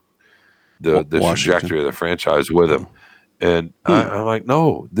take the trajectory of the franchise with him. And I'm like,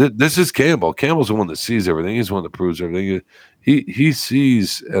 no, this is Campbell. Campbell's the one that sees everything. He's the one that proves everything. He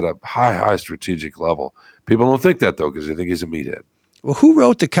sees at a high strategic level. People don't think that, though, because they think he's a meathead. Well, who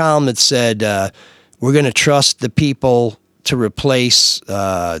wrote the column that said we're going to trust the people to replace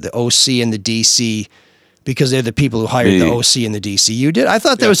the OC and the DC because they're the people who hired the OC and the DC? You did? I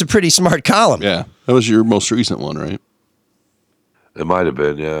thought that was a pretty smart column. Yeah, that was your most recent one, right? It might have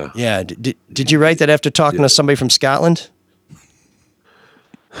been, yeah. Yeah. Did you write that after talking to somebody from Scotland?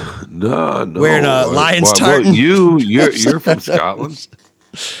 No. Wearing a Lions tartan. You're from Scotland?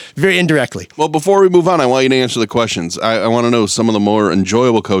 Very indirectly. Well, before we move on, I want you to answer the questions. I want to know some of the more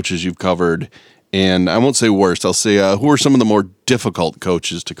enjoyable coaches you've covered, and I won't say worst. I'll say who are some of the more difficult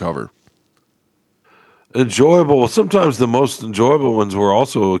coaches to cover? Enjoyable. Sometimes the most enjoyable ones were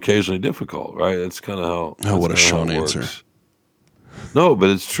also occasionally difficult, right? That's kind of how. Oh, what a Sean answer. No, but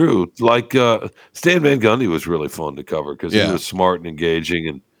it's true. Like Stan Van Gundy was really fun to cover because he was smart and engaging,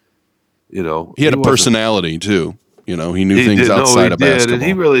 and he had a personality too. You know, he knew things outside of basketball. And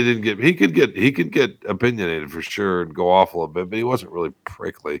he really didn't get. He could get opinionated for sure and go off a little bit, but he wasn't really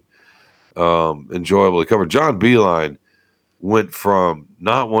prickly. Enjoyable to cover. John Beeline went from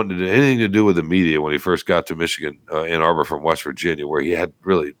not wanting to do anything to do with the media when he first got to Michigan, Ann Arbor from West Virginia, where he hadn't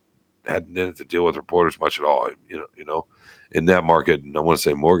had to deal with reporters much at all. You know, in that market, and I want to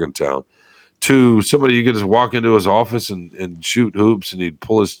say Morgantown, to somebody you could just walk into his office and shoot hoops, and he'd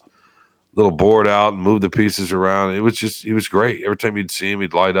pull his little board out and move the pieces around. He was great. Every time you'd see him,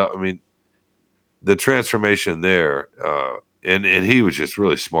 he'd light up. I mean, the transformation there, and he was just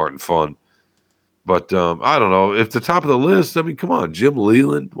really smart and fun. But I don't know if the top of the list. I mean, come on, Jim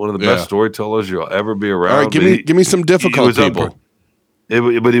Leland, one of the best storytellers you'll ever be around. All right, give me some difficult people.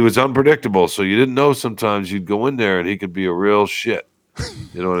 But he was unpredictable, so you didn't know. Sometimes you'd go in there and he could be a real shit.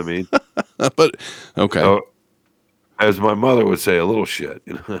 You know what I mean? But okay. As my mother would say, a little shit,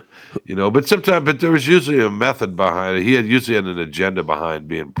 you know. But there was usually a method behind it. He usually had an agenda behind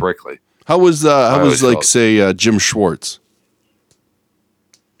being prickly. How was say Jim Schwartz?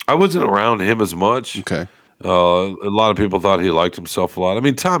 I wasn't around him as much. Okay. A lot of people thought he liked himself a lot. I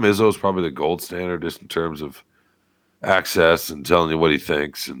mean, Tom Izzo is probably the gold standard just in terms of access and telling you what he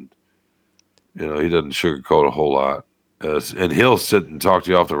thinks, and he doesn't sugarcoat a whole lot. And he'll sit and talk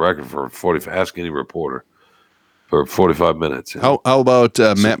to you off the record for ask any reporter. For 45 minutes. How about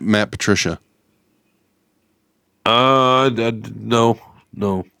Matt Patricia? No.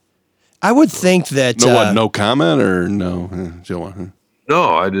 I would think that no comment or no. No,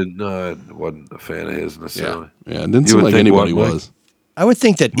 I didn't. I wasn't a fan of his necessarily. Yeah, it didn't seem like anybody was. I would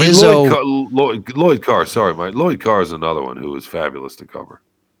think that Izzo. Lloyd Carr. Sorry, Mike. Lloyd Carr is another one who was fabulous to cover.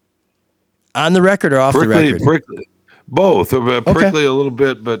 On the record or off the record? Prickly. Both. Prickly a little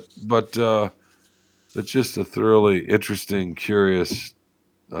bit, but. It's just a thoroughly interesting, curious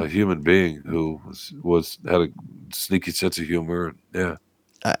human being who had a sneaky sense of humor. Yeah,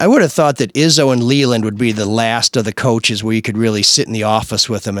 I would have thought that Izzo and Leland would be the last of the coaches where you could really sit in the office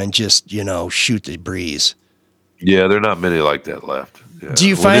with them and just shoot the breeze. Yeah, there are not many like that left. Yeah. Do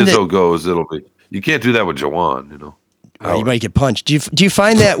you find when Izzo goes, it'll be you can't do that with Jawan. You might get punched. Do you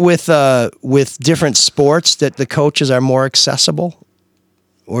find that with different sports that the coaches are more accessible?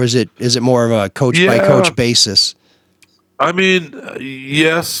 Or is it more of a coach-by-coach basis? I mean,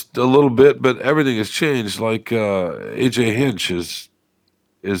 yes, a little bit, but everything has changed. Like A.J. Hinch is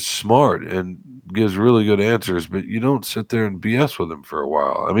smart and gives really good answers, but you don't sit there and BS with him for a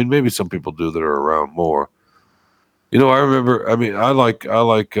while. I mean, maybe some people do that are around more. I remember. I mean, I like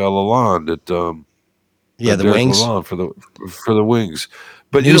Lalonde at the Derek Wings Lalonde for the Wings.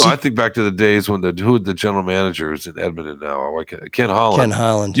 But I think back to the days when the general manager is in Edmonton now, Ken Holland. Ken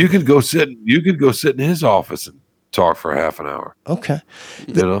Holland. You could go sit in his office and talk for half an hour. Okay.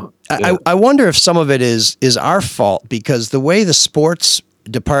 Yeah. I wonder if some of it is our fault, because the way the sports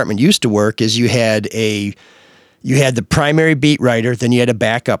department used to work is you had the primary beat writer, then you had a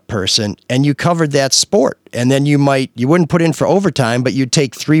backup person, and you covered that sport. And then you wouldn't put in for overtime, but you'd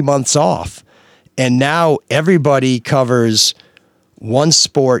take 3 months off. And now everybody covers one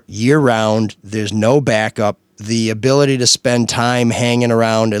sport year round. There's no backup. The ability to spend time hanging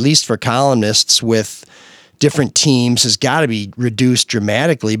around, at least for columnists, with different teams has got to be reduced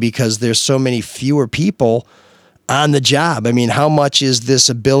dramatically because there's so many fewer people on the job. I mean, how much is this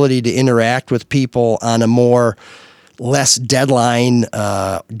ability to interact with people on a less deadline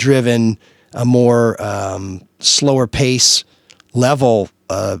driven, a more slower pace level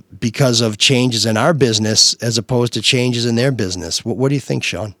because of changes in our business as opposed to changes in their business? What do you think,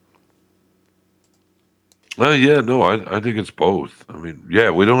 Sean? Well, yeah, no, I think it's both. I mean, yeah,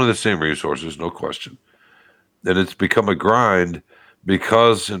 we don't have the same resources, no question. And it's become a grind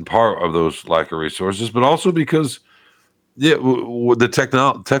because in part of those lack of resources, but also because, the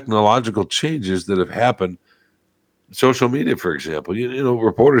technological changes that have happened. Social media, for example,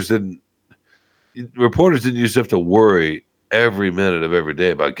 reporters didn't used to have to worry every minute of every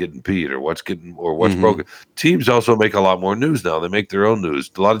day about getting peed or what's broken. Teams also make a lot more news now. They make their own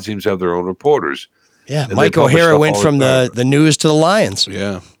news. A lot of teams have their own reporters. Yeah, Mike O'Hara went from the news to the Lions.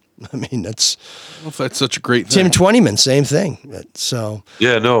 Yeah. I mean, that's such a great thing. Tim Twentyman, same thing. So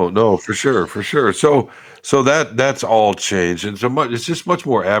yeah, no, for sure. So that's all changed, and it's just much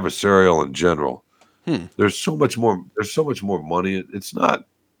more adversarial in general. There's so much more money. It's not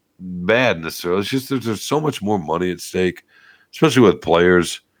bad necessarily. It's just there's so much more money at stake, especially with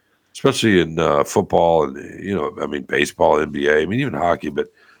players, especially in football and baseball, NBA, even hockey. But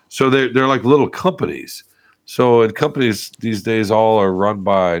so they're like little companies. So and companies these days all are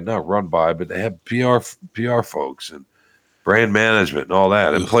not run by, but they have PR folks and brand management and all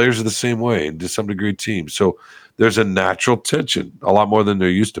that. And players are the same way, and to some degree teams. So there's a natural tension, a lot more than there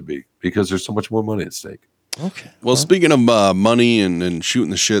used to be, because there's so much more money at stake. Okay. Well, speaking of money and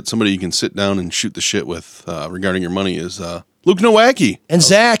shooting the shit, somebody you can sit down and shoot the shit with regarding your money is Luke Nowacki. And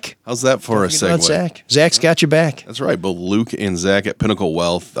Zach. How's that for a segue? Zach. Zach's got your back. That's right. Both Luke and Zach at Pinnacle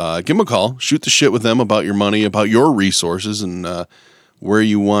Wealth. Give them a call. Shoot the shit with them about your money, about your resources, and where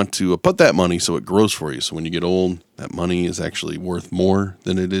you want to put that money so it grows for you. So when you get old, that money is actually worth more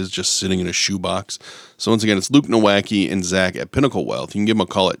than it is just sitting in a shoebox. So once again, it's Luke Nowacki and Zach at Pinnacle Wealth. You can give them a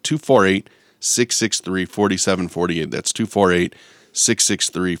call at 248-663-4748. That's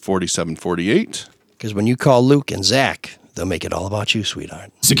 248-663-4748. Because when you call Luke and Zach, they'll make it all about you,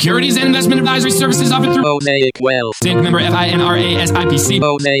 sweetheart. Securities and investment advisory services offered through Mosaic Wealth. Inc. member FINRA SIPC.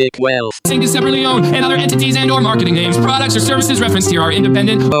 Mosaic Wealth. Inc. is separately owned, and other entities and or marketing names, products, or services referenced here are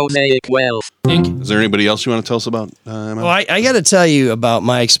independent. Mosaic Wealth. Inc. Is there anybody else you want to tell us about, Emma? Well, I got to tell you about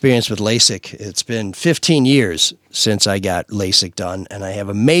my experience with LASIK. It's been 15 years since I got LASIK done, and I have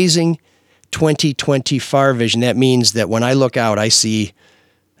amazing 20/20 far vision. That means that when I look out, I see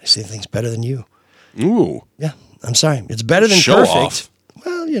things better than you. Ooh. Yeah, I'm sorry. It's better than Show perfect. off.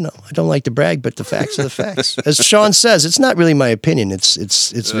 Well, I don't like to brag, but the facts are the facts. As Sean says, it's not really my opinion. It's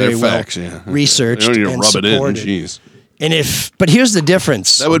very facts, well yeah. researched You don't need to and rub supported. it in. Jeez. And but here's the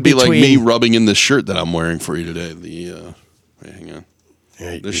difference. That would be like between- me rubbing in this shirt that I'm wearing for you today. Wait, hang on.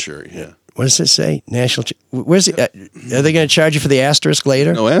 This shirt, yeah. What does it say? National. Where's it? Are they going to charge you for the asterisk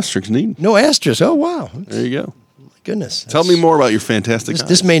later? No asterisk needed. No asterisk. Oh wow. There you go. Goodness. Tell me more about your fantastic eyes.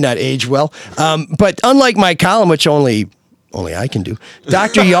 This may not age well, but unlike my column, which only I can do,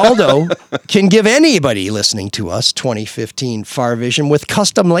 Dr. Yaldo can give anybody listening to us 2015 far vision with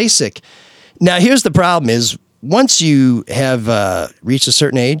custom LASIK. Now, here's the problem is once you have reached a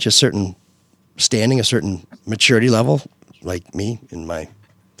certain age, a certain standing, a certain maturity level, like me in my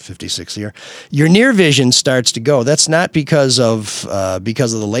 56th year, your near vision starts to go. That's not because of the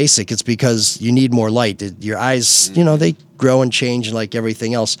LASIK. It's because you need more light. Your eyes, they grow and change like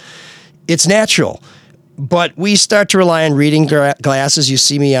everything else. It's natural. But we start to rely on reading glasses. You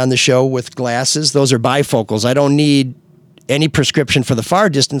see me on the show with glasses. Those are bifocals. I don't need any prescription for the far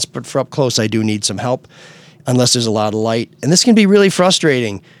distance, but for up close, I do need some help unless there's a lot of light. And this can be really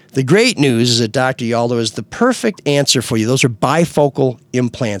frustrating. The great news is that Dr. Yaldo is the perfect answer for you. Those are bifocal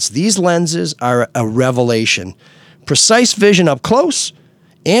implants. These lenses are a revelation. Precise vision up close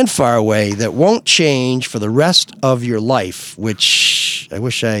and far away that won't change for the rest of your life, which I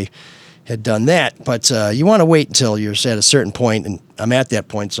wish I had done that. But you want to wait until you're at a certain point, and I'm at that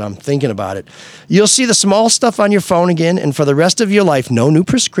point, so I'm thinking about it. You'll see the small stuff on your phone again, and for the rest of your life, no new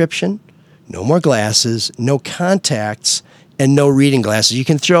prescription, no more glasses, no contacts, and no reading glasses. You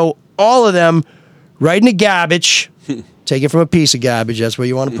can throw all of them right in the garbage. Take it from a piece of garbage. That's where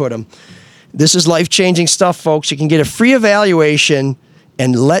you want to put them. This is life-changing stuff, folks. You can get a free evaluation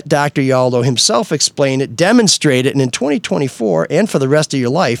and let Dr. Yaldo himself explain it, demonstrate it, and in 2024 and for the rest of your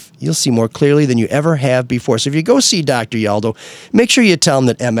life, you'll see more clearly than you ever have before. So if you go see Dr. Yaldo, make sure you tell him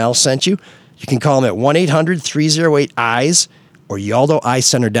that ML sent you. You can call him at 1-800-308-EYES or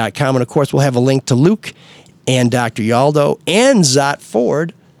YaldoEyeCenter.com. And, of course, we'll have a link to Luke and Dr. Yaldo and Zott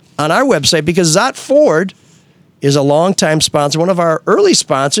Ford on our website because Zott Ford is a longtime sponsor, one of our early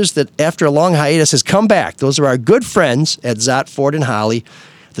sponsors that after a long hiatus has come back. Those are our good friends at Zott Ford and Holly.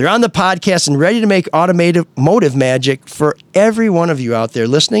 They're on the podcast and ready to make automotive magic for every one of you out there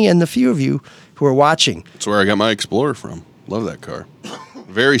listening and the few of you who are watching. That's where I got my Explorer from. Love that car.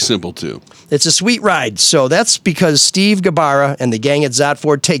 Very simple, too. It's a sweet ride. So that's because Steve Gabara and the gang at Zott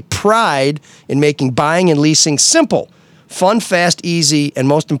Ford take pride in making buying and leasing simple, fun, fast, easy, and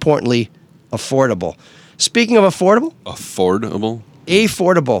most importantly, affordable. Speaking of affordable. Affordable?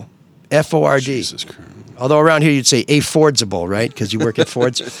 Affordable. F-O-R-D. Jesus Christ. Although around here you'd say affordable, right? Because you work at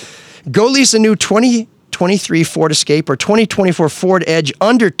Ford's. Go lease a new 2023 Ford Escape or 2024 Ford Edge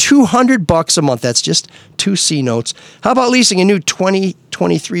under $200 a month. That's just 2 C notes. How about leasing a new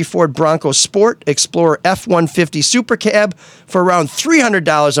 2023 Ford Bronco Sport Explorer F-150 Super Cab for around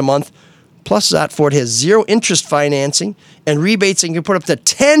 $300 a month? Plus, Zott Ford has zero interest financing and rebates, and you can put up to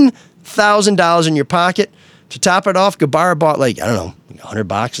 $10,000 in your pocket. To top it off, Gabara bought 100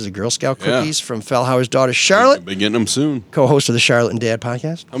 boxes of Girl Scout cookies from Fellhauer's daughter Charlotte. Be getting them soon. Co-host of the Charlotte and Dad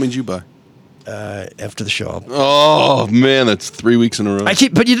podcast. How many did you buy? After the show. Oh man, that's 3 weeks in a row.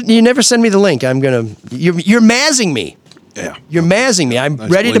 But you never send me the link. You're mazzing me. Yeah, you're mazzing me. I'm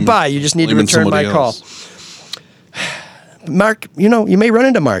ready to buy. You just need to return my call. Mark, you may run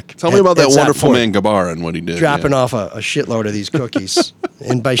into Mark. Tell me about that wonderful man Gabara and what he did. Dropping off a shitload of these cookies.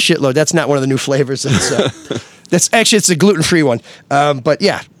 And by shitload, that's not one of the new flavors. It's a gluten-free one. But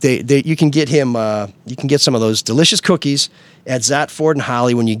yeah, you can get him. You can get some of those delicious cookies at Zott, Ford and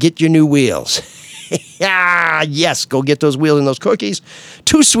Holly when you get your new wheels. Yes, go get those wheels and those cookies.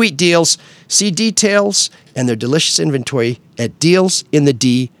 2 sweet deals. See details and their delicious inventory at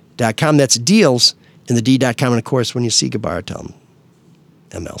dealsinthed.com. That's dealsinthed.com. And of course, when you see Gabar, tell them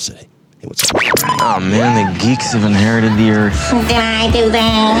ML City. Hey, what's up? Oh man, the geeks have inherited the earth. Did I do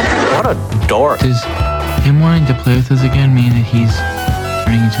that? What a dork. Does him wanting to play with us again mean that he's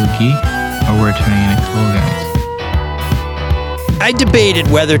turning into a geek, or we're turning into cool guys? I debated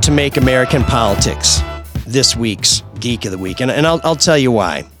whether to make American politics this week's Geek of the Week, and I'll tell you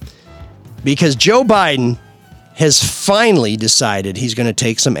why. Because Joe Biden has finally decided he's going to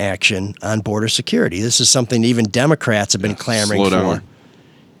take some action on border security. This is something even Democrats have been clamoring for.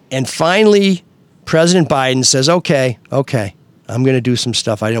 And finally, President Biden says, okay, I'm going to do some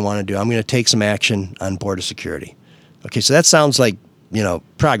stuff I didn't want to do. I'm going to take some action on border security. Okay, so that sounds like,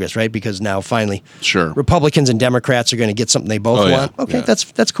 progress, right? Because now finally, Republicans and Democrats are going to get something they both want. Okay,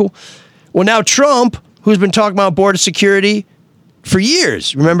 that's cool. Well, now Trump, who's been talking about border security for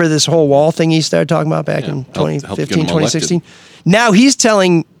years. Remember this whole wall thing he started talking about back in 2015, 2016? Now he's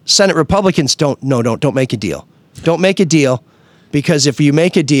telling Senate Republicans, don't make a deal. Don't make a deal. Because if you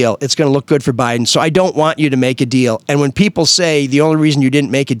make a deal, it's going to look good for Biden. So I don't want you to make a deal. And when people say the only reason you didn't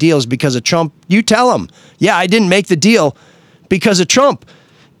make a deal is because of Trump, you tell them, yeah, I didn't make the deal because of Trump.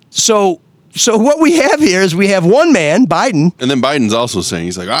 So what we have here is we have one man, Biden. And then Biden's also saying,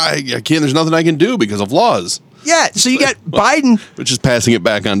 he's like, I can't, there's nothing I can do because of laws. Yeah, so you got Biden. Which is passing it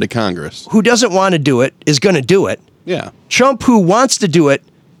back on to Congress. Who doesn't want to do it is going to do it. Yeah. Trump, who wants to do it,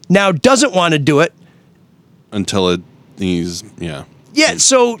 now doesn't want to do it. Until Yeah,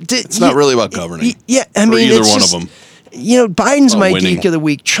 so... it's not really about governing. Yeah, I mean, either one of them. Biden's my geek of the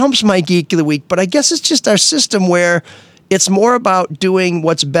week. Trump's my geek of the week. But I guess it's just our system where it's more about doing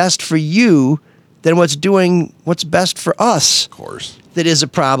what's best for you than what's best for us. Of course. That is a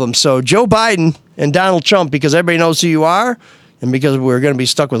problem. So Joe Biden and Donald Trump, because everybody knows who you are, and because we're going to be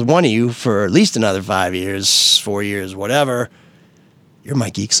stuck with one of you for at least another 5 years, 4 years, whatever, you're my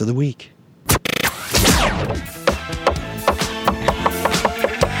geeks of the week.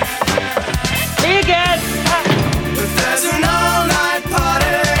 There's an all-night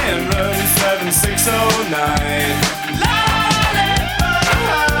party in room 7609.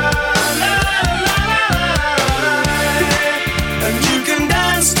 And you can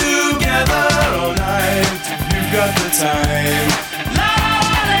dance together all night if you've got the time.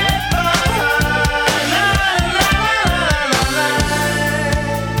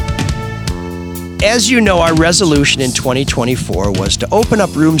 As you know, our resolution in 2024 was to open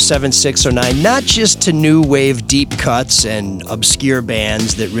up Room 7609 not just to new wave deep cuts and obscure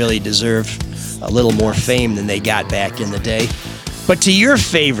bands that really deserve a little more fame than they got back in the day, but to your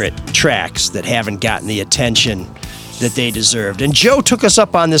favorite tracks that haven't gotten the attention that they deserved. And Joe took us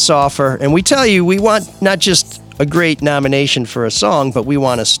up on this offer, and we tell you we want not just a great nomination for a song, but we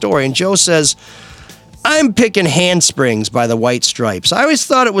want a story. And Joe says, I'm picking Handsprings by the White Stripes. I always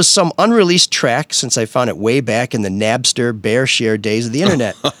thought it was some unreleased track since I found it way back in the Napster Bear Share days of the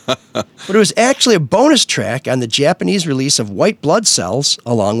internet. But it was actually a bonus track on the Japanese release of White Blood Cells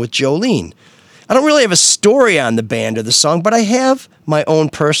along with Jolene. I don't really have a story on the band or the song, but I have my own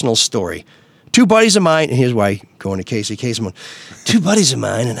personal story. 2 buddies of mine, and here's why going to Casey Kasem. 2 buddies of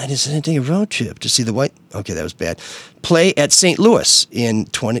mine, and I decided to take a road trip to see the White, okay, that was bad, play at St. Louis in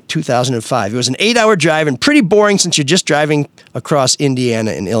 2005. It was an 8-hour drive and pretty boring since you're just driving across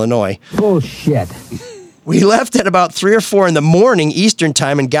Indiana and Illinois. Bullshit. We left at about 3 or 4 in the morning Eastern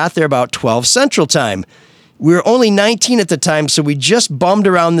time and got there about 12 Central time. We were only 19 at the time, so we just bummed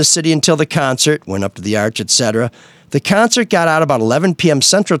around the city until the concert, went up to the Arch, etc. The concert got out about 11 p.m.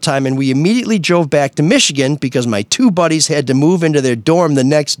 Central Time, and we immediately drove back to Michigan because my 2 buddies had to move into their dorm the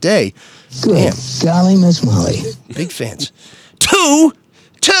next day. Good. Golly, Miss Molly. Big fans. Two.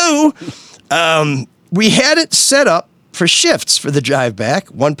 We had it set up for shifts for the drive back.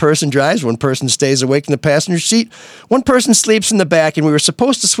 1 person drives, 1 person stays awake in the passenger seat, 1 person sleeps in the back, and we were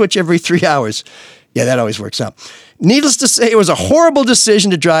supposed to switch every 3 hours. Yeah, that always works out. Needless to say, it was a horrible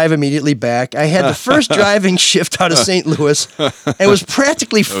decision to drive immediately back. I had the first driving shift out of St. Louis and was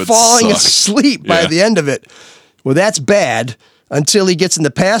practically falling asleep by the end of it. Well, that's bad until he gets in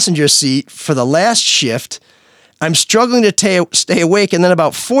the passenger seat for the last shift. I'm struggling to stay awake, and then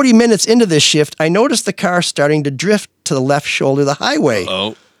about 40 minutes into this shift, I noticed the car starting to drift to the left shoulder of the highway.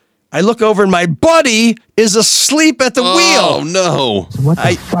 Oh. I look over and my buddy is asleep at the wheel. Oh, no. What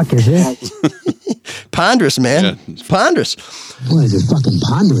the fuck is this? Ponderous, man. Yeah. Ponderous. Boy, is it fucking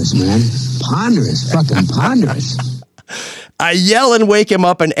ponderous, man. Ponderous, fucking ponderous. I yell and wake him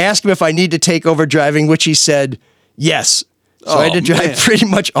up and ask him if I need to take over driving, which he said yes. So I had to drive pretty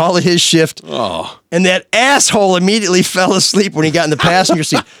much all of his shift. Oh. And that asshole immediately fell asleep when he got in the passenger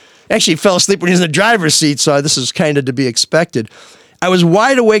seat. Actually, he fell asleep when he was in the driver's seat, so this is kind of to be expected. I was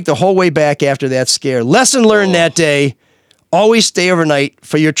wide awake the whole way back after that scare. Lesson learned that day, always stay overnight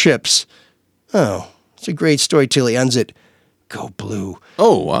for your trips. Oh, it's a great story till he ends it. Go Blue.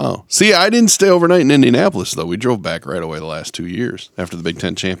 Oh, wow. See, I didn't stay overnight in Indianapolis, though. We drove back right away the last 2 years after the Big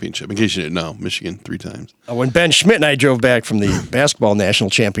Ten championship. In case you didn't know, Michigan 3 times. When Ben Schmidt and I drove back from the basketball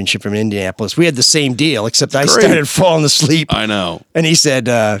national championship from Indianapolis, we had the same deal, except I started falling asleep. I know. And he said,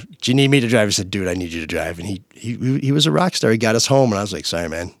 do you need me to drive? I said, dude, I need you to drive. And he was a rock star. He got us home, and I was like, sorry,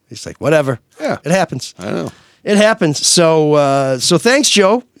 man. He's like, whatever. Yeah. It happens. I know. It happens. So thanks,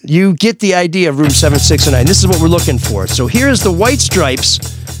 Joe. You get the idea of room 769. This is what we're looking for. So here's the White Stripes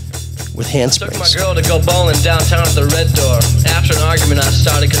with Handsprings. I took my girl to go bowling downtown at the Red Door. After an argument I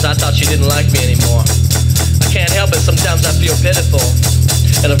started because I thought she didn't like me anymore. I can't help it, sometimes I feel pitiful.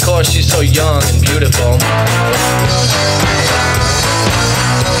 And of course she's so young and beautiful.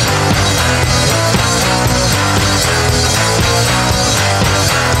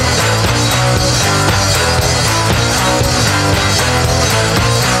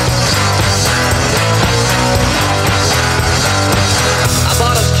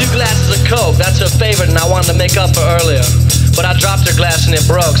 Coke, that's her favorite, and I wanted to make up for earlier. But I dropped her glass and it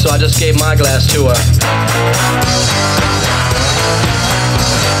broke, so I just gave my glass to her.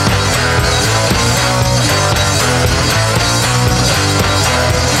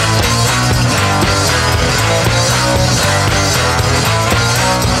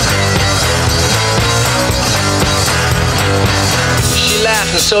 She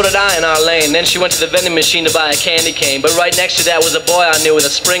laughed and so did I in our lane. Then she went to the vending machine to buy a candy cane. But right next to that was a boy I knew with a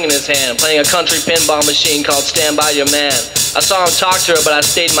spring in his hand, playing a country pinball machine called Stand By Your Man. I saw him talk to her, but I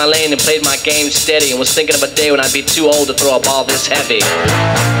stayed in my lane and played my game steady, and was thinking of a day when I'd be too old to throw a ball this heavy.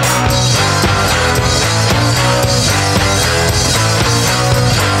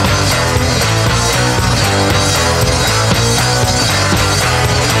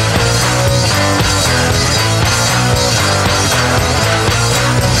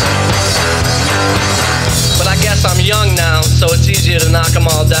 I'm young now, so it's easier to knock them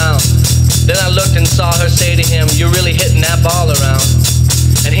all down. Then I looked and saw her say to him, "You're really hitting that ball around."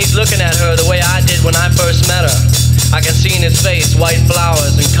 And he's looking at her the way I did when I first met her. I can see in his face white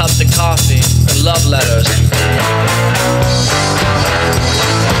flowers and cups of coffee and love letters.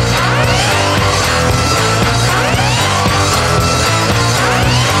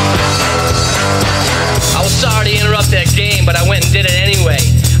 I was sorry to interrupt that game, but I went and did it anyway.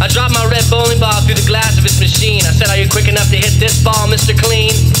 I dropped my red bowling ball through the glass of his machine. I said, "Are you quick enough to hit this ball, Mr.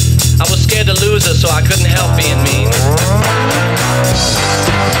 Clean?" I was scared to lose her, so I couldn't help being mean.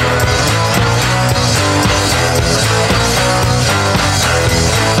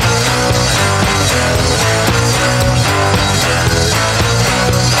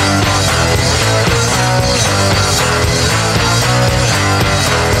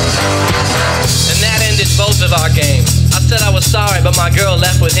 And that ended both of our games. I said I was sorry, but my girl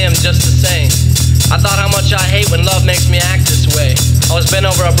left with him just the same. I thought how much I hate when love makes me act this way. I was bent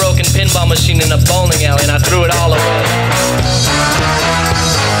over a broken pinball machine in a bowling alley, and I threw it all away.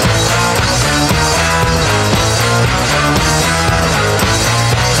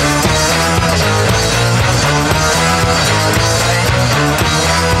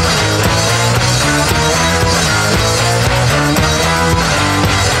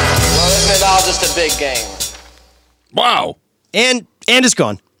 Well, isn't it all just a big game? Wow. And it's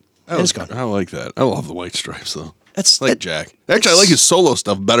gone. And it's gone. I like that. I love the White Stripes, though. That's like Jack. Actually, I like his solo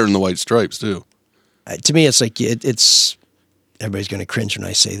stuff better than the White Stripes, too. To me, it's like, it's everybody's going to cringe when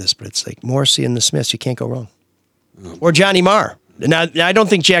I say this, but it's like Morrissey and the Smiths, you can't go wrong. Or Johnny Marr. Now, I don't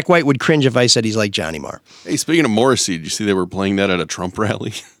think Jack White would cringe if I said he's like Johnny Marr. Hey, speaking of Morrissey, did you see they were playing that at a Trump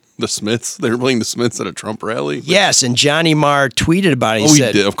rally? The Smiths? They were playing the Smiths at a Trump rally? Yes, and Johnny Marr tweeted about it. He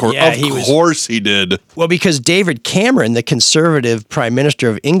did, of course. Yeah, of course he did. Well, because David Cameron, the conservative Prime Minister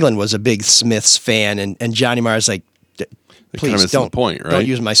of England, was a big Smiths fan, and Johnny Marr's like, please don't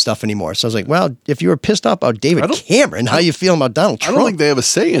use my stuff anymore. So I was like, well, if you were pissed off about David Cameron, how you feeling about Donald Trump? I don't think they have a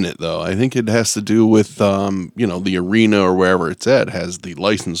say in it, though. I think it has to do with, the arena or wherever it's at has the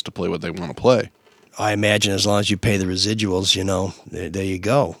license to play what they want to play. I imagine as long as you pay the residuals, there you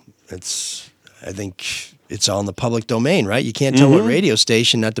go. I think it's all in the public domain, right? You can't tell what radio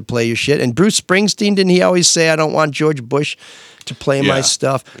station not to play your shit. And Bruce Springsteen, didn't he always say, "I don't want George Bush to play my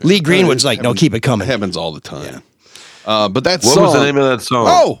stuff"? Yeah. Lee Greenwood's like, "No, keep it coming." It happens all the time. Yeah. But that What song. was the name of that song?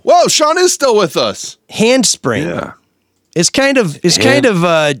 Oh, whoa! Sean is still with us. Handspring. Yeah. It's kind of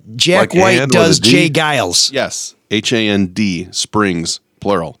Jack Like White hand does with a D? Jay Giles. Yes, HAND springs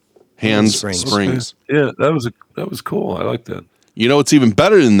plural. Hands springs. Yeah, that was cool. I like that. You know, it's even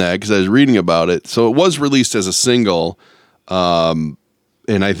better than that because I was reading about it. So it was released as a single, and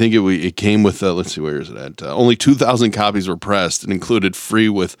I think it came with let's see, where is it at? Only 2,000 copies were pressed and included free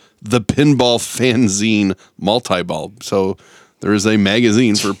with the Pinball Fanzine multi-bulb. So there is a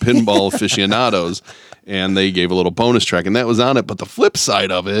magazine for pinball aficionados, and they gave a little bonus track, and that was on it. But the flip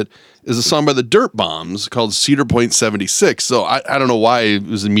side of it is a song by the Dirt Bombs called Cedar Point 76. So I don't know why I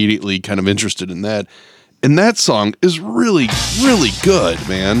was immediately kind of interested in that. And that song is really, really good,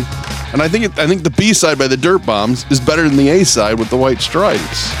 man. And I think the B side by the Dirt Bombs is better than the A side with the White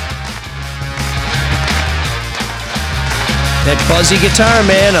Stripes. That fuzzy guitar,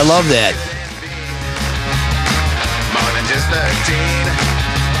 man, I love that. More than just 13.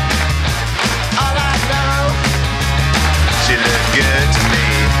 All I know, she looked good to me.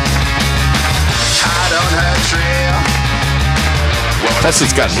 Hide on her trail. Plus,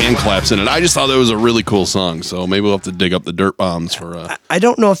 it's got hand claps in it. I just thought that was a really cool song. So maybe we'll have to dig up the Dirt Bombs for. I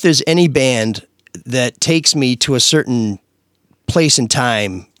don't know if there's any band that takes me to a certain place and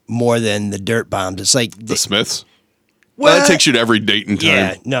time more than the Dirt Bombs. It's like the Smiths. Well, that takes you to every date and time.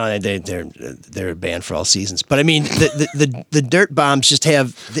 Yeah, no, they're a band for all seasons. But I mean, the Dirt Bombs just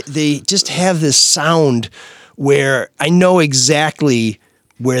have this sound where I know exactly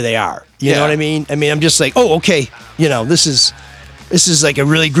where they are. You know what I mean? I mean, I'm just like, oh, okay, this is like a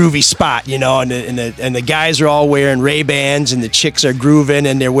really groovy spot, and the guys are all wearing Ray-Bans and the chicks are grooving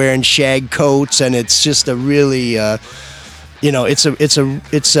and they're wearing shag coats, and it's just a really it's a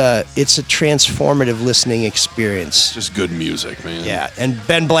transformative listening experience. Just good music, man. Yeah, and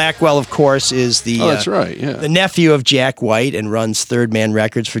Ben Blackwell, of course, is the that's right. Yeah, the nephew of Jack White and runs Third Man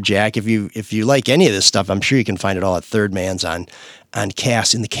Records for Jack. If you like any of this stuff, I'm sure you can find it all at Third Man's on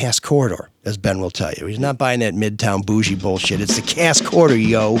Cass, in the Cass corridor, as Ben will tell you. He's not buying that Midtown bougie bullshit. It's the Cass corridor,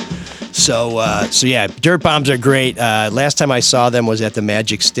 yo. So yeah, Dirt Bombs are great. Last time I saw them was at the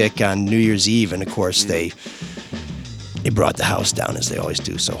Magic Stick on New Year's Eve, and of course they brought the house down, as they always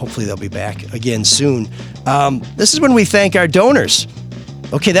do. So hopefully they'll be back again soon. This is when we thank our donors.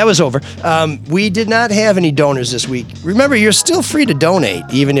 Okay, that was over. We did not have any donors this week. Remember, you're still free to donate,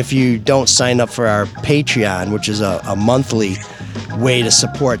 even if you don't sign up for our Patreon, which is a monthly way to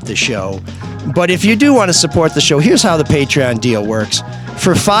support the show. But if you do want to support the show, here's how the Patreon deal works.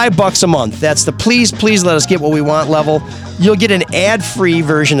 For $5 a month, that's the please let us get what we want level, you'll get an ad-free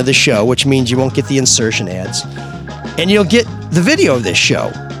version of the show, which means you won't get the insertion ads. And you'll get the video of this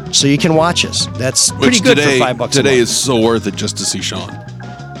show, so you can watch us. That's pretty good for $5 a month. Today is so worth it just to see Sean.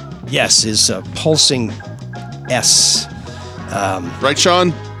 Yes, his pulsing S. Right,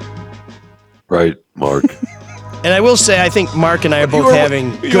 Sean? Right, Mark. And I will say, I think Mark and I are both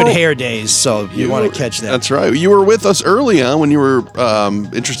having good hair days, so you want to catch that. That's right. You were with us early on when you were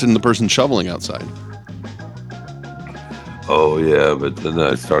interested in the person shoveling outside. Oh, yeah, but then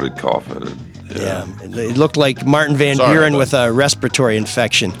I started coughing. And, yeah, it looked like Martin Van Buren with a respiratory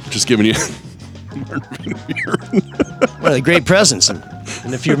infection. Just giving you Martin Van Buren. One of the great presidents.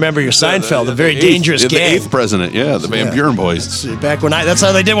 And if you remember your Seinfeld, the very dangerous gang. The 8th president, the Van Buren boys. Back when that's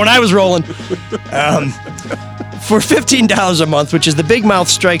how they did when I was rolling. For $15 a month, which is the Big Mouth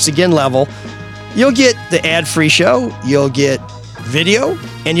Strikes Again level, you'll get the ad-free show, you'll get video,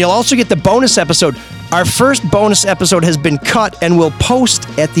 and you'll also get the bonus episode. Our first bonus episode has been cut and will post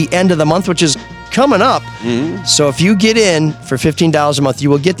at the end of the month, which is coming up. Mm-hmm. So if you get in for $15 a month, you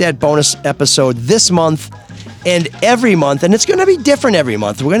will get that bonus episode this month and every month, and it's going to be different every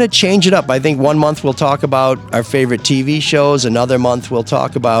month. We're going to change it up. I think one month we'll talk about our favorite TV shows. Another month we'll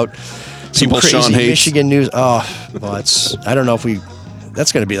talk about some people crazy Sean hates. Michigan news. Oh, well, I don't know if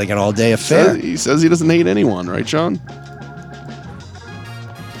that's going to be like an all-day affair. He says he doesn't hate anyone, right, Sean?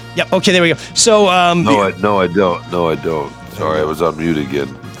 Yep. Okay, there we go. So, No, I don't. Sorry, I was on mute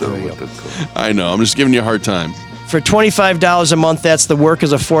again. I know. I'm just giving you a hard time. For $25 a month, that's the work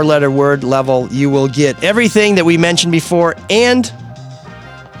as a 4-letter word level. You will get everything that we mentioned before and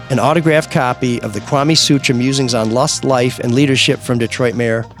an autographed copy of the Kwame Sutra Musings on Lust, Life, and Leadership from Detroit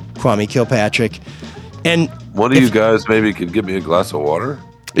Mayor Kwame Kilpatrick. And one of you guys maybe could give me a glass of water?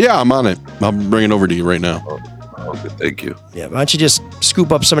 Yeah, I'm on it. I'll bring it over to you right now. Okay, thank you. Yeah, why don't you just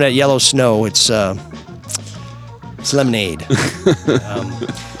scoop up some of that yellow snow? It's lemonade.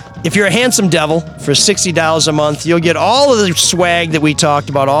 If you're a handsome devil, for $60 a month, you'll get all of the swag that we talked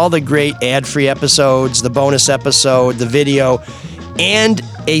about, all the great ad-free episodes, the bonus episode, the video, and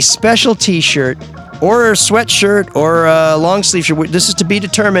a special T-shirt or a sweatshirt or a long sleeve shirt. This is to be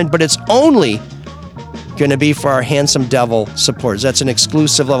determined, but it's only going to be for our Handsome Devil supporters. That's an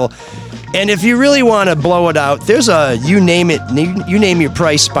exclusive level. And if you really want to blow it out, there's a you name your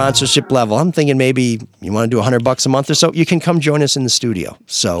price sponsorship level. I'm thinking maybe you want to do $100 a month or so. You can come join us in the studio.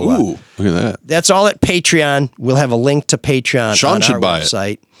 So look at that. That's all at Patreon. We'll have a link to Patreon Sean on should our buy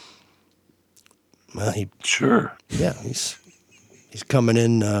website. It. Well, sure. Yeah, he's coming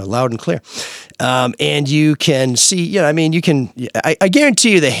in loud and clear. And you can see, you can, I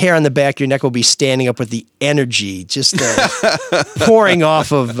guarantee you the hair on the back of your neck will be standing up with the energy just pouring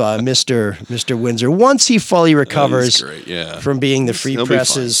off of Mr. Windsor. Once he fully recovers from being the Free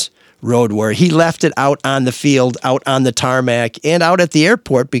Press's road warrior. He left it out on the field, out on the tarmac, and out at the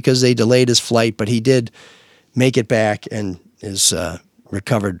airport because they delayed his flight, but he did make it back and is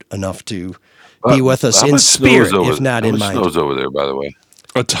recovered enough to be with us in spirit, if not in mind. How much snow's over there, by the way?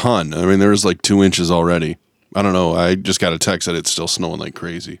 A ton. I mean, there was like 2 inches already. I don't know. I just got a text that it's still snowing like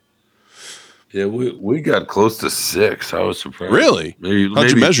crazy. Yeah, we got close to 6. I was surprised. Really?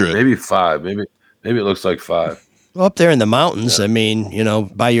 How'd you measure it? Maybe 5. Maybe it looks like 5. Well, up there in the mountains, I mean,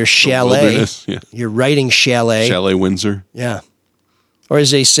 by your chalet, your writing chalet. Chalet Windsor. Yeah. Or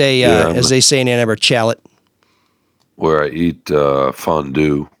as they say, in Ann Arbor, chalet. Where I eat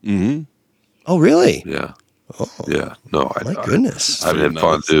fondue. Mm-hmm. Oh, really? Yeah. Oh. Yeah. No, my goodness. I haven't had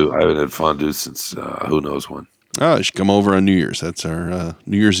fondue. I haven't had fondue since who knows when. Oh, you should come over on New Year's. That's our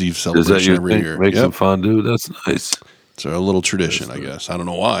New Year's Eve celebration Is that your every thing? year. Make some fondue. That's nice. It's our little tradition, I guess. I don't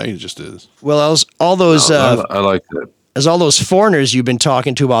know why. It just is. Well, all those. I like that. As all those foreigners you've been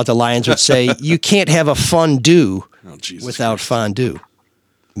talking to about the Lions would say, you can't have a fondue without fondue,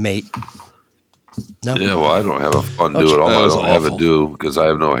 mate. No. Yeah, well, I don't have a fondue at all. I don't have a do because I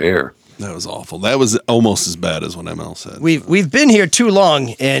have no hair. That was awful. That was almost as bad as what ML said. We've been here too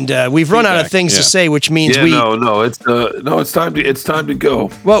long, and we've run out of things to say, which means it's time to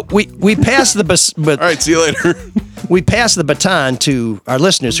go. Well, we passed the all right, see you later. We pass the baton to our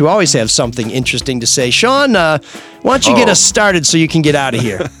listeners who always have something interesting to say. Sean, why don't you get us started so you can get out of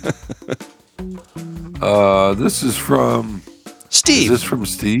here? This is from Steve. Is this from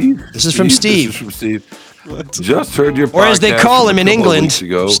Steve? This is from Steve. This is from Steve. Just heard your podcast. Or as they call him in England,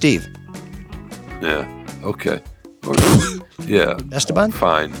 Steve. Yeah. Okay. Yeah. Esteban?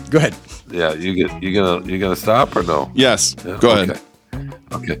 Fine. Go ahead. Yeah, you gonna stop or no? Yes. Yeah, go ahead.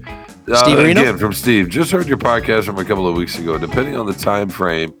 Okay. Steve Reno? Again, from Steve. Just heard your podcast from a couple of weeks ago. Depending on the time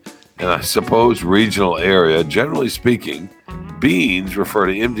frame and I suppose regional area, generally speaking, beans refer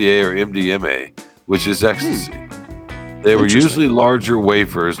to MDA or MDMA, which is ecstasy. They were usually larger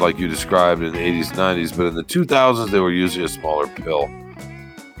wafers like you described in the 80s, 90s, but in the 2000s, they were usually a smaller pill.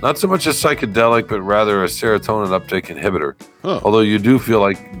 Not so much a psychedelic, but rather a serotonin uptake inhibitor. Although you do feel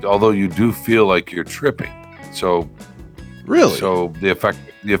like you're tripping. So really, the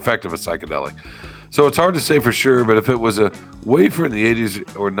effect of a psychedelic. So it's hard to say for sure, but if it was a wafer in the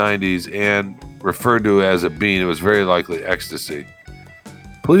 80s or 90s and referred to as a bean, it was very likely ecstasy.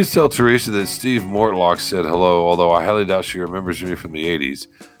 Please tell Teresa that Steve Mortlock said hello, although I highly doubt she remembers me from the 80s,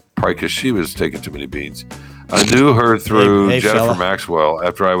 probably because she was taking too many beans. I knew her through Jennifer fella. Maxwell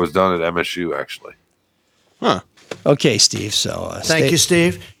after I was done at MSU, actually. Huh. Okay, Steve. So thank you,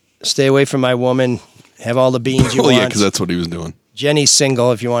 Steve. Stay away from my woman. Have all the beans you want. Yeah, because that's what he was doing. Jenny's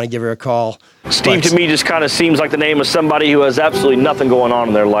single if you want to give her a call. Steve, to me, just kind of seems like the name of somebody who has absolutely nothing going on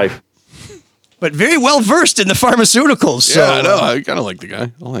in their life. But very well versed in the pharmaceuticals. So, I know. I kind of like the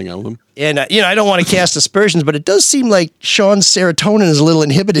guy. I'll hang out with him. And, I don't want to cast aspersions, but it does seem like Sean's serotonin is a little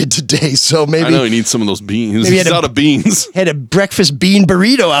inhibited today. So maybe. I know he needs some of those beans. Maybe He's out of beans. Had a breakfast bean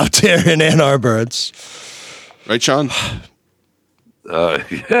burrito out there in Ann Arbor. Right, Sean?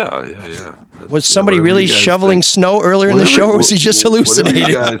 Yeah. Was somebody really shoveling snow earlier in the show, or was he just hallucinating?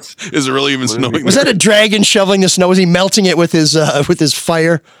 Is it really even snowing? Was that a dragon shoveling the snow? Was he melting it with his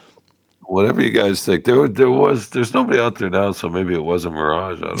fire? Whatever you guys think. There's nobody out there now, so maybe it was a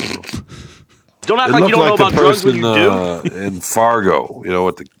mirage. I don't know. Don't act like you don't know about drugs when you do. In Fargo,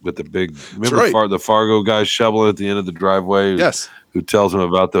 with the big. Remember the Fargo guy shoveling at the end of the driveway? Yes. Who tells him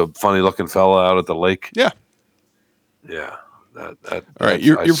about the funny looking fella out at the lake? Yeah. Yeah. All right,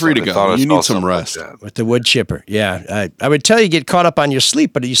 you're free to go. You need some rest. With the wood chipper. Yeah. I would tell you get caught up on your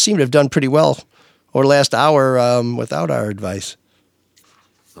sleep, but you seem to have done pretty well over the last hour without our advice.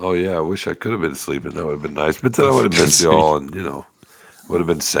 Oh, yeah. I wish I could have been sleeping. That would have been nice. But then I would have missed you all and, would have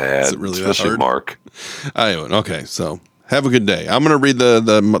been sad. Is it really especially Mark. Okay, so have a good day. I'm going to read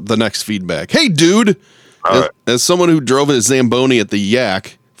the next feedback. Hey, dude. As someone who drove a Zamboni at the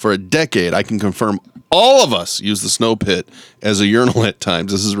Yak for a decade, I can confirm all of us use the snow pit as a urinal at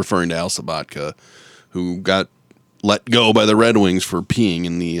times. This is referring to Al Sabatka, who got let go by the Red Wings for peeing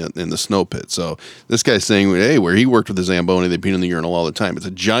in the snow pit. So this guy's saying, hey, where he worked with the Zamboni, they peed in the urinal all the time. It's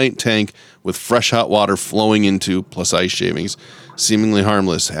a giant tank with fresh hot water flowing into, plus ice shavings, seemingly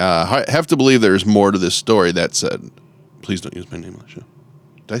harmless. Have to believe there's more to this story. That said, please don't use my name on the show.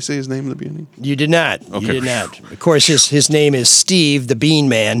 Did I say his name in the beginning? You did not. Okay. You did not. Of course, his name is Steve, the Bean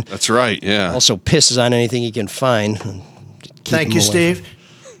Man. That's right, yeah. Also pisses on anything he can find. Thank you, Steve.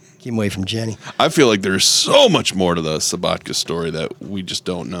 Keep him away from Jenny. I feel like there's so much more to the Sabatka story that we just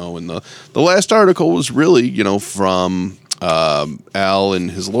don't know. And the last article was really, from Al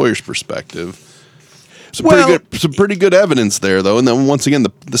and his lawyer's perspective. Some pretty good evidence there, though. And then once again,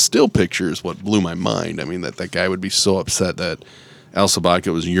 the still picture is what blew my mind. I mean, that guy would be so upset that Al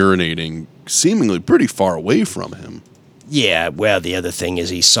Sabatka was urinating seemingly pretty far away from him. Yeah, well, the other thing is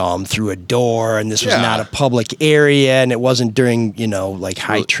he saw him through a door, and this was not a public area, and it wasn't during,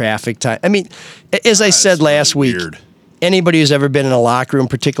 high traffic time. I mean, as I said last week, anybody who's ever been in a locker room,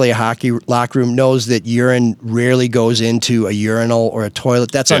 particularly a hockey locker room, knows that urine rarely goes into a urinal or a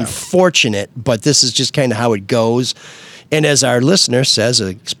toilet. That's unfortunate, but this is just kind of how it goes. And as our listener says, an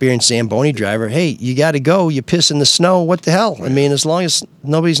experienced Zamboni driver, hey, you got to go. You piss in the snow. What the hell? I mean, as long as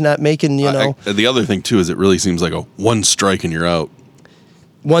nobody's not making, the other thing, too, is it really seems like a one strike and you're out.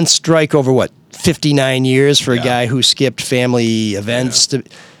 One strike over, 59 years for a guy who skipped family events.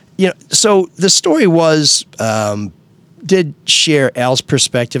 So the story was, did share Al's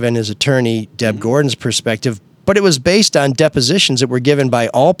perspective and his attorney, Deb Gordon's perspective, but it was based on depositions that were given by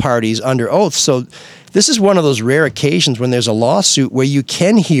all parties under oath. So this is one of those rare occasions when there's a lawsuit where you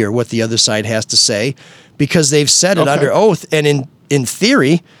can hear what the other side has to say because they've said it under oath. And in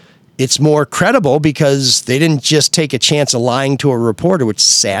theory, it's more credible because they didn't just take a chance of lying to a reporter, which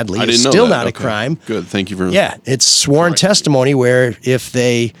sadly is still not a crime. Good. Thank you for it's sworn testimony where if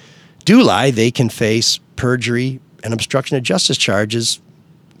they do lie, they can face perjury and obstruction of justice charges.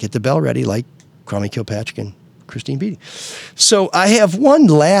 Get the bell ready like Kwame Kilpatrick and Christine Beatty. So I have one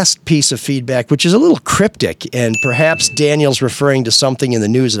last piece of feedback, which is a little cryptic, and perhaps Daniel's referring to something in the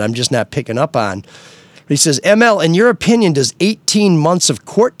news that I'm just not picking up on. He says, ML, in your opinion, does 18 months of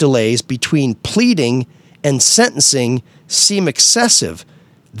court delays between pleading and sentencing seem excessive?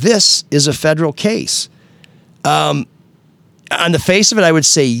 This is a federal case. On the face of it, I would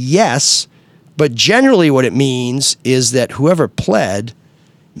say yes, but generally what it means is that whoever pled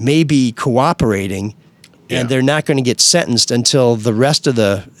may be cooperating and they're not going to get sentenced until the rest of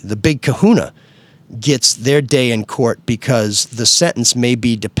the big kahuna gets their day in court because the sentence may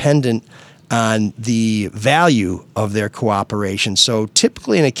be dependent on the value of their cooperation. So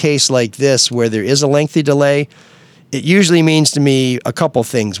typically in a case like this where there is a lengthy delay, it usually means to me a couple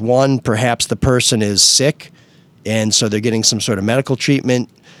things. One, perhaps the person is sick and so they're getting some sort of medical treatment.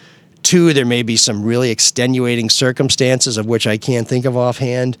 Two, there may be some really extenuating circumstances of which I can't think of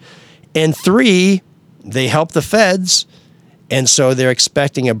offhand. And three, they help the feds, and so they're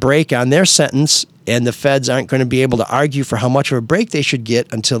expecting a break on their sentence, and the feds aren't going to be able to argue for how much of a break they should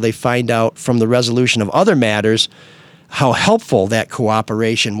get until they find out from the resolution of other matters how helpful that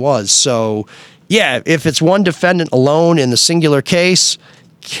cooperation was. So, yeah, if it's one defendant alone in the singular case,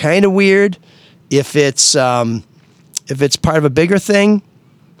 kind of weird. If it's part of a bigger thing,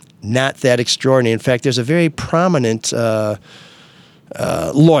 not that extraordinary. In fact, there's a very prominent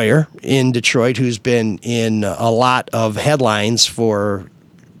lawyer in Detroit who's been in a lot of headlines for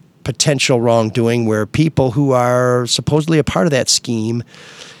potential wrongdoing where people who are supposedly a part of that scheme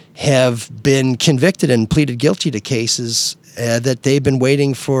have been convicted and pleaded guilty to cases that they've been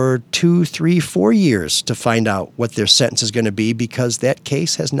waiting for 2, 3, 4 years to find out what their sentence is going to be because that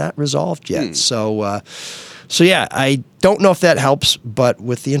case has not resolved yet. So yeah, I don't know if that helps, but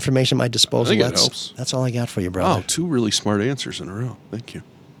with the information at my disposal, it helps. That's all I got for you, brother. Oh, 2 really smart answers in a row. Thank you.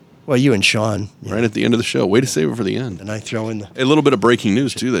 Well, you and Sean. Right at the end of the show. Way to save it for the end. And I throw in a little bit of breaking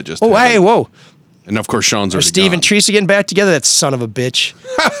news, too, that just happened. Hey, whoa. And, of course, Sean's already Steve and Teresa getting back together? That son of a bitch.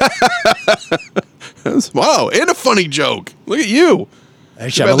 Wow, and a funny joke. Look at you.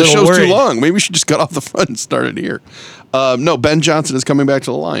 Actually, the show's too long. Maybe we should just cut off the front and start it here. No, Ben Johnson is coming back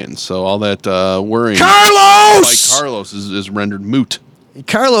to the Lions, so all that worrying Carlos! Like Carlos is rendered moot.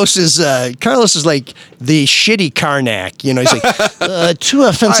 Carlos is like the shitty Karnak. You know, he's like 2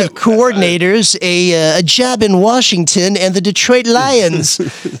 offensive coordinators, a job in Washington, and the Detroit Lions.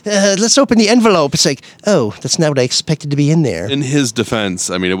 Let's open the envelope. It's like, oh, that's not what I expected to be in there. In his defense,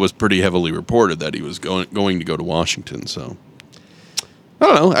 I mean, it was pretty heavily reported that he was going to go to Washington. So, I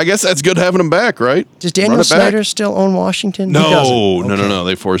don't know. I guess that's good having him back, right? Does Daniel Snyder still own Washington? He No, doesn't. no.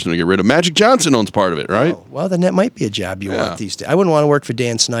 They forced him to get rid of. Magic Johnson owns part of it, right? Oh, well, then that might be a job you want these days. I wouldn't want to work for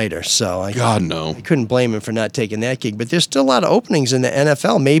Dan Snyder, so God, no. I couldn't blame him for not taking that gig. But there's still a lot of openings in the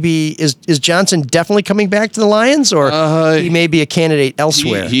NFL. Maybe is Johnson definitely coming back to the Lions, or he may be a candidate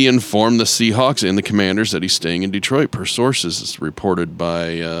elsewhere? He informed the Seahawks and the Commanders that he's staying in Detroit, per sources. It's reported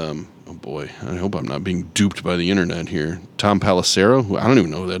by, oh boy, I hope I'm not being duped by the internet here. Tom Pelissero, who I don't even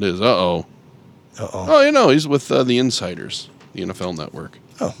know who that is. Uh-oh. Oh, he's with the Insiders, the NFL Network.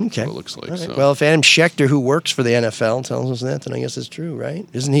 Oh, okay. It looks like. All right. So. Well, if Adam Schefter, who works for the NFL, tells us that, then I guess it's true, right?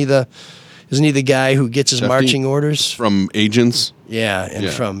 Isn't he the guy who gets his marching orders from agents? Yeah, and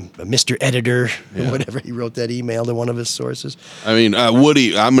from Mr. Editor, or whatever. He wrote that email to one of his sources. I mean,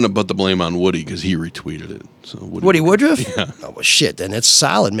 Woody. I'm going to put the blame on Woody because he retweeted it. So Woody Woodruff? Yeah. Oh well, shit. Then it's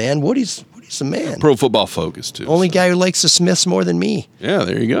solid, man. Woody's the man. Pro Football Focus too. Only guy who likes the Smiths more than me. Yeah,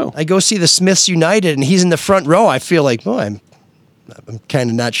 there you go. I go see the Smiths United, and he's in the front row. I feel like, I'm kind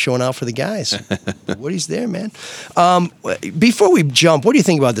of not showing out for the guys. Woody's there, man. Before we jump, what do you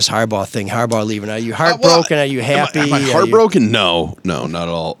think about this Harbaugh thing? Harbaugh leaving? Are you heartbroken? Are you happy? Am I heartbroken? No, not at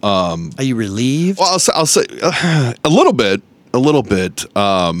all. Are you relieved? Well, I'll say a little bit.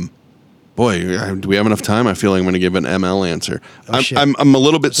 Boy, do we have enough time? I feel like I'm going to give an ML answer. I'm a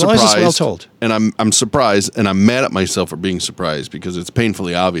little bit surprised. As long as it's well told. And I'm surprised, and I'm mad at myself for being surprised because it's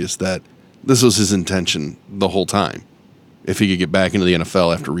painfully obvious that this was his intention the whole time. If he could get back into the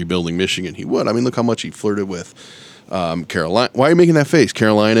NFL after rebuilding Michigan, he would. I mean, look how much he flirted with Carolina. Why are you making that face?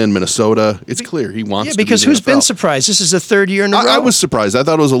 Carolina and Minnesota. It's clear he wants to be in because the who's NFL. been surprised? This is the third year in a row. I was surprised. I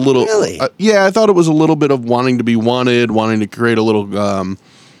thought it was a little... Really? I thought it was a little bit of wanting to be wanted, wanting to create a little,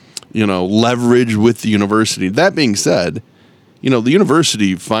 leverage with the university. That being said, the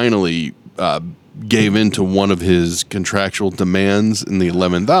university finally gave in to one of his contractual demands in the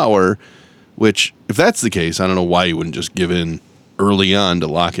 11th hour, which, if that's the case, I don't know why he wouldn't just give in early on to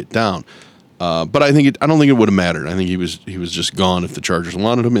lock it down. But I don't think it would have mattered. I think he was just gone if the Chargers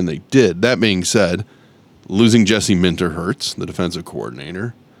wanted him, and they did. That being said, losing Jesse Minter hurts, the defensive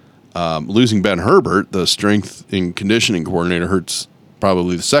coordinator. Losing Ben Herbert, the strength and conditioning coordinator, hurts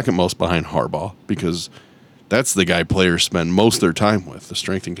probably the second most behind Harbaugh, because that's the guy players spend most of their time with, the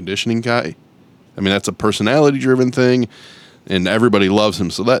strength and conditioning guy. I mean, that's a personality-driven thing, and everybody loves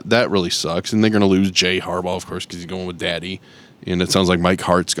him, so that really sucks. And they're going to lose Jay Harbaugh, of course, because he's going with Daddy, and it sounds like Mike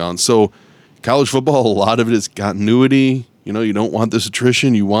Hart's gone. So college football, a lot of it is continuity. You don't want this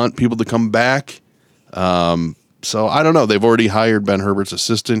attrition. You want people to come back. So I don't know. They've already hired Ben Herbert's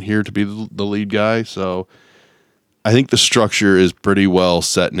assistant here to be the lead guy, so I think the structure is pretty well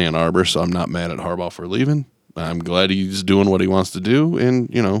set in Ann Arbor, so I'm not mad at Harbaugh for leaving. I'm glad he's doing what he wants to do, and,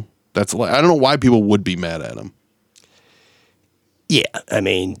 that's I don't know why people would be mad at him. Yeah, I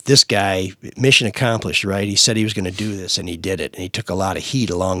mean, this guy, mission accomplished, right? He said he was going to do this, and he did it, and he took a lot of heat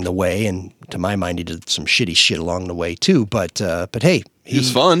along the way, and to my mind, he did some shitty shit along the way, too, but hey. He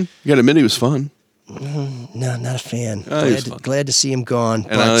was fun. You got to admit he was fun. No, not a fan. Oh, glad to see him gone.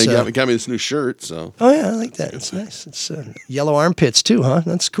 And he got me this new shirt, so. Oh, yeah, I like that. It's nice. It's yellow armpits, too, huh?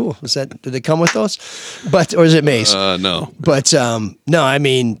 That's cool. Did they come with those? Or is it Mace? No. But, no, I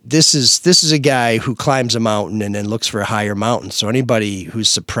mean, this is a guy who climbs a mountain and then looks for a higher mountain. So anybody who's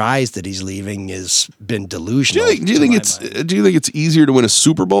surprised that he's leaving has been delusional. Do you think it's easier to win a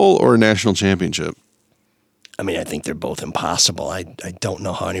Super Bowl or a national championship? I mean, I think they're both impossible. I don't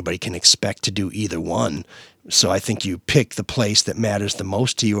know how anybody can expect to do either one. So I think you pick the place that matters the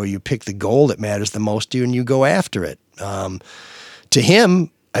most to you, or you pick the goal that matters the most to you, and you go after it. To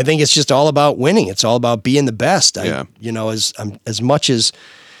him, I think it's just all about winning. It's all about being the best. As much as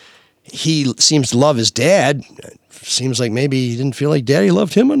he seems to love his dad, it seems like maybe he didn't feel like Daddy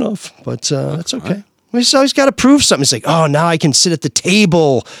loved him enough. But that's okay. He's always got to prove something. It's like, now I can sit at the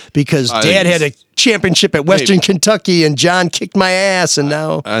table because Dad had a championship at Western Kentucky and John kicked my ass, and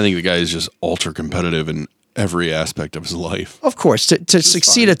now I think the guy is just ultra competitive in every aspect of his life. Of course, to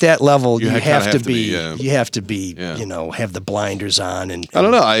succeed at that level, you have to be have the blinders on. And I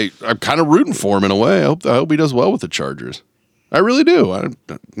don't know. I'm kind of rooting for him in a way. I hope he does well with the Chargers. I really do. I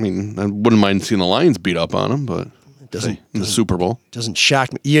mean, I wouldn't mind seeing the Lions beat up on him, but. In the Super Bowl doesn't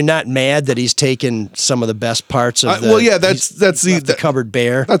shock me. You're not mad that he's taken some of the best parts of that's the cupboard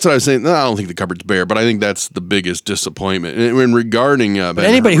bare. That's what I was saying. No, I don't think the cupboard's bare, but I think that's the biggest disappointment. And regarding but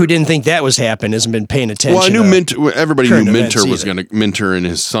anybody who didn't think that was happening hasn't been paying attention. Well, I knew everybody knew Minter and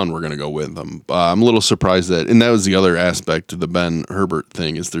his son were going to go with them. I'm a little surprised and that was the other aspect of the Ben Herbert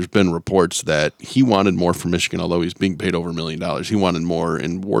thing, is there's been reports that he wanted more from Michigan, although he's being paid over $1 million. He wanted more,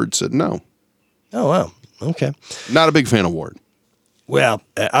 and Ward said no. Oh, wow. Okay. Not a big fan of Ward. Well,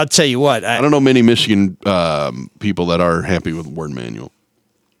 I'll tell you what. I don't know many Michigan people that are happy with Ward Manuel.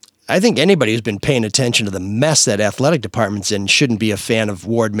 I think anybody who's been paying attention to the mess that athletic department's in shouldn't be a fan of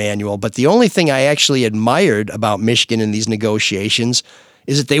Ward Manuel. But the only thing I actually admired about Michigan in these negotiations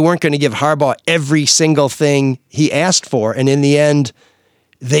is that they weren't going to give Harbaugh every single thing he asked for. And in the end,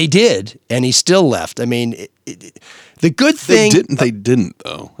 they did. And he still left. I mean, the good thing... They didn't,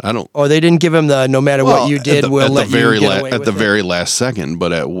 though. I don't... Or they didn't give him the no matter what you did, we'll let you get away with At the very last second.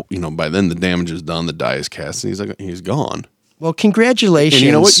 But, by then, the damage is done. The die is cast. And he's gone. Well, congratulations, and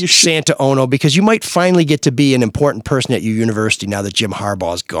you know what? Santa Ono, because you might finally get to be an important person at your university now that Jim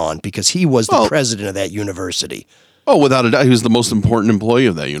Harbaugh's gone, because he was the president of that university. Oh, without a doubt, he was the most important employee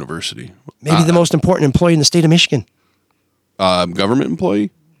of that university. Maybe the most important employee in the state of Michigan. Government employee?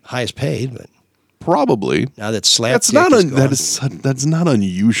 Highest paid, but probably. Now that Slapdick is gone. That's not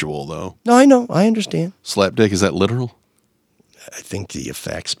unusual, though. No, I know. I understand. Slapdick, is that literal? I think the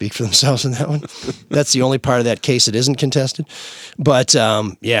facts speak for themselves in that one. That's the only part of that case that isn't contested. But,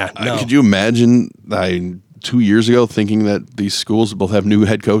 no. Could you imagine 2 years ago thinking that these schools both have new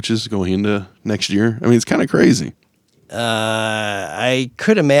head coaches going into next year? I mean, it's kind of crazy. I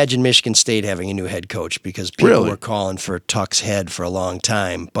could imagine Michigan State having a new head coach because people were calling for Tuck's head for a long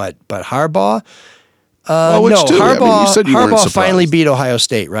time. But Harbaugh... Harbaugh finally beat Ohio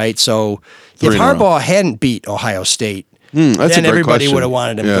State, right? So if Harbaugh hadn't beat Ohio State... then everybody would have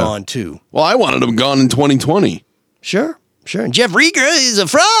wanted him gone, too. Well, I wanted him gone in 2020. Sure. And Jeff Rieger is a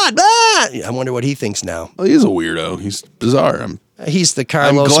fraud. I wonder what he thinks now. Well, he's a weirdo. He's bizarre. He's the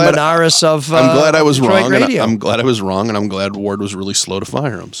Carlos Menares of I'm glad I was wrong. I'm glad I was wrong, and I'm glad Ward was really slow to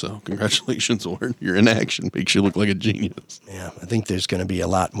fire him. So congratulations, Ward. Your inaction makes you look like a genius. Yeah, I think there's going to be a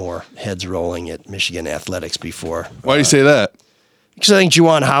lot more heads rolling at Michigan athletics before. Why do you say that? Because I think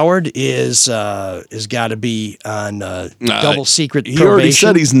Juwan Howard is got to be on double secret probation. He already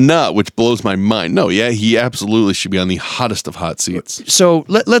said he's not, which blows my mind. No, he absolutely should be on the hottest of hot seats. So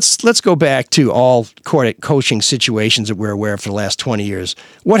let's go back to all coaching situations that we're aware of for the last 20 years.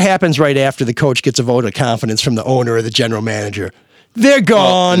 What happens right after the coach gets a vote of confidence from the owner or the general manager? They're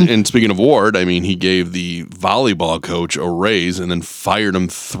gone. And speaking of Ward, I mean, he gave the volleyball coach a raise and then fired him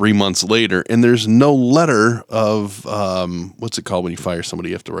 3 months later. And there's no letter of, what's it called when you fire somebody?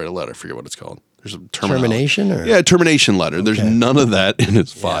 You have to write a letter. I forget what it's called. There's a termination? Or? Yeah, a termination letter. Okay. There's none of that in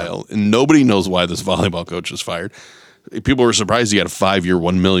his file. And nobody knows why this volleyball coach was fired. People were surprised he got a 5-year,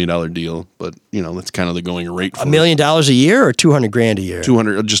 $1 million deal. But, that's kind of the going rate for $1 million a year or $200,000 a year?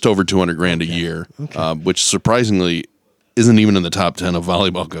 Just over $200,000 a year, which surprisingly isn't even in the top 10 of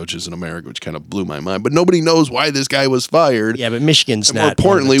volleyball coaches in America, which kind of blew my mind. But nobody knows why this guy was fired. Yeah, but Michigan's and not.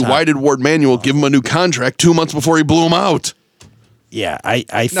 More importantly, why did Ward Manuel give him a new contract 2 months before he blew him out? Yeah, I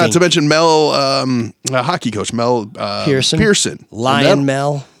think. Not to mention Mel, hockey coach Mel Pearson. Lion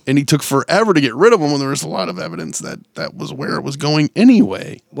Mel. And he took forever to get rid of him when there was a lot of evidence that was where it was going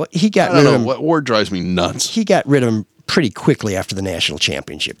anyway. Well, he got rid of him. What Ward drives me nuts. He got rid of him pretty quickly after the national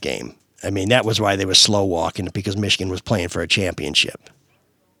championship game. I mean, that was why they were slow walking, because Michigan was playing for a championship.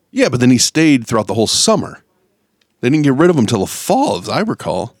 Yeah, but then he stayed throughout the whole summer. They didn't get rid of him until the fall, as I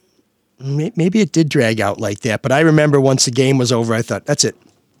recall. Maybe it did drag out like that, but I remember once the game was over, I thought, that's it.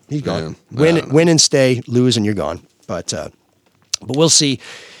 He's gone. Win and stay, lose and you're gone. But we'll see.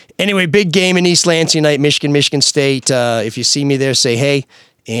 Anyway, big game in East Lansing tonight, Michigan State. If you see me there, say hey.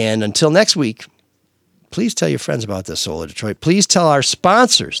 And until next week, please tell your friends about the Soul of Detroit. Please tell our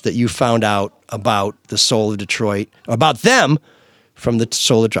sponsors that you found out about the Soul of Detroit, about them from the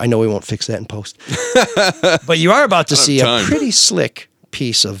Soul of Detroit. I know we won't fix that in post. But you are about to see a pretty slick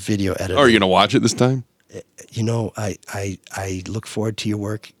piece of video editing. Oh, are you going to watch it this time? I look forward to your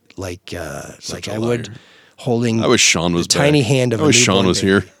work like I would holding I wish Sean was the tiny hand of a newborn baby. Sean was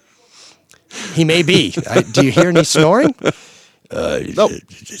here. He may be. Do you hear any snoring? Nope.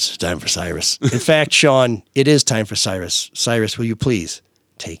 It's time for Cyrus. In fact, Sean, it is time for Cyrus. Cyrus, will you please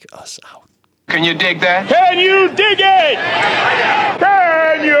take us out? Can you dig that? Can you dig it?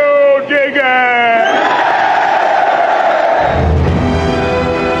 Can you dig it?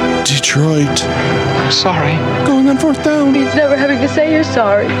 Detroit. Sorry. Going on 4th down. Means never having to say you're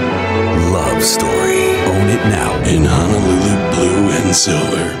sorry. Love Story. Own it now. In Honolulu blue and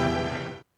silver.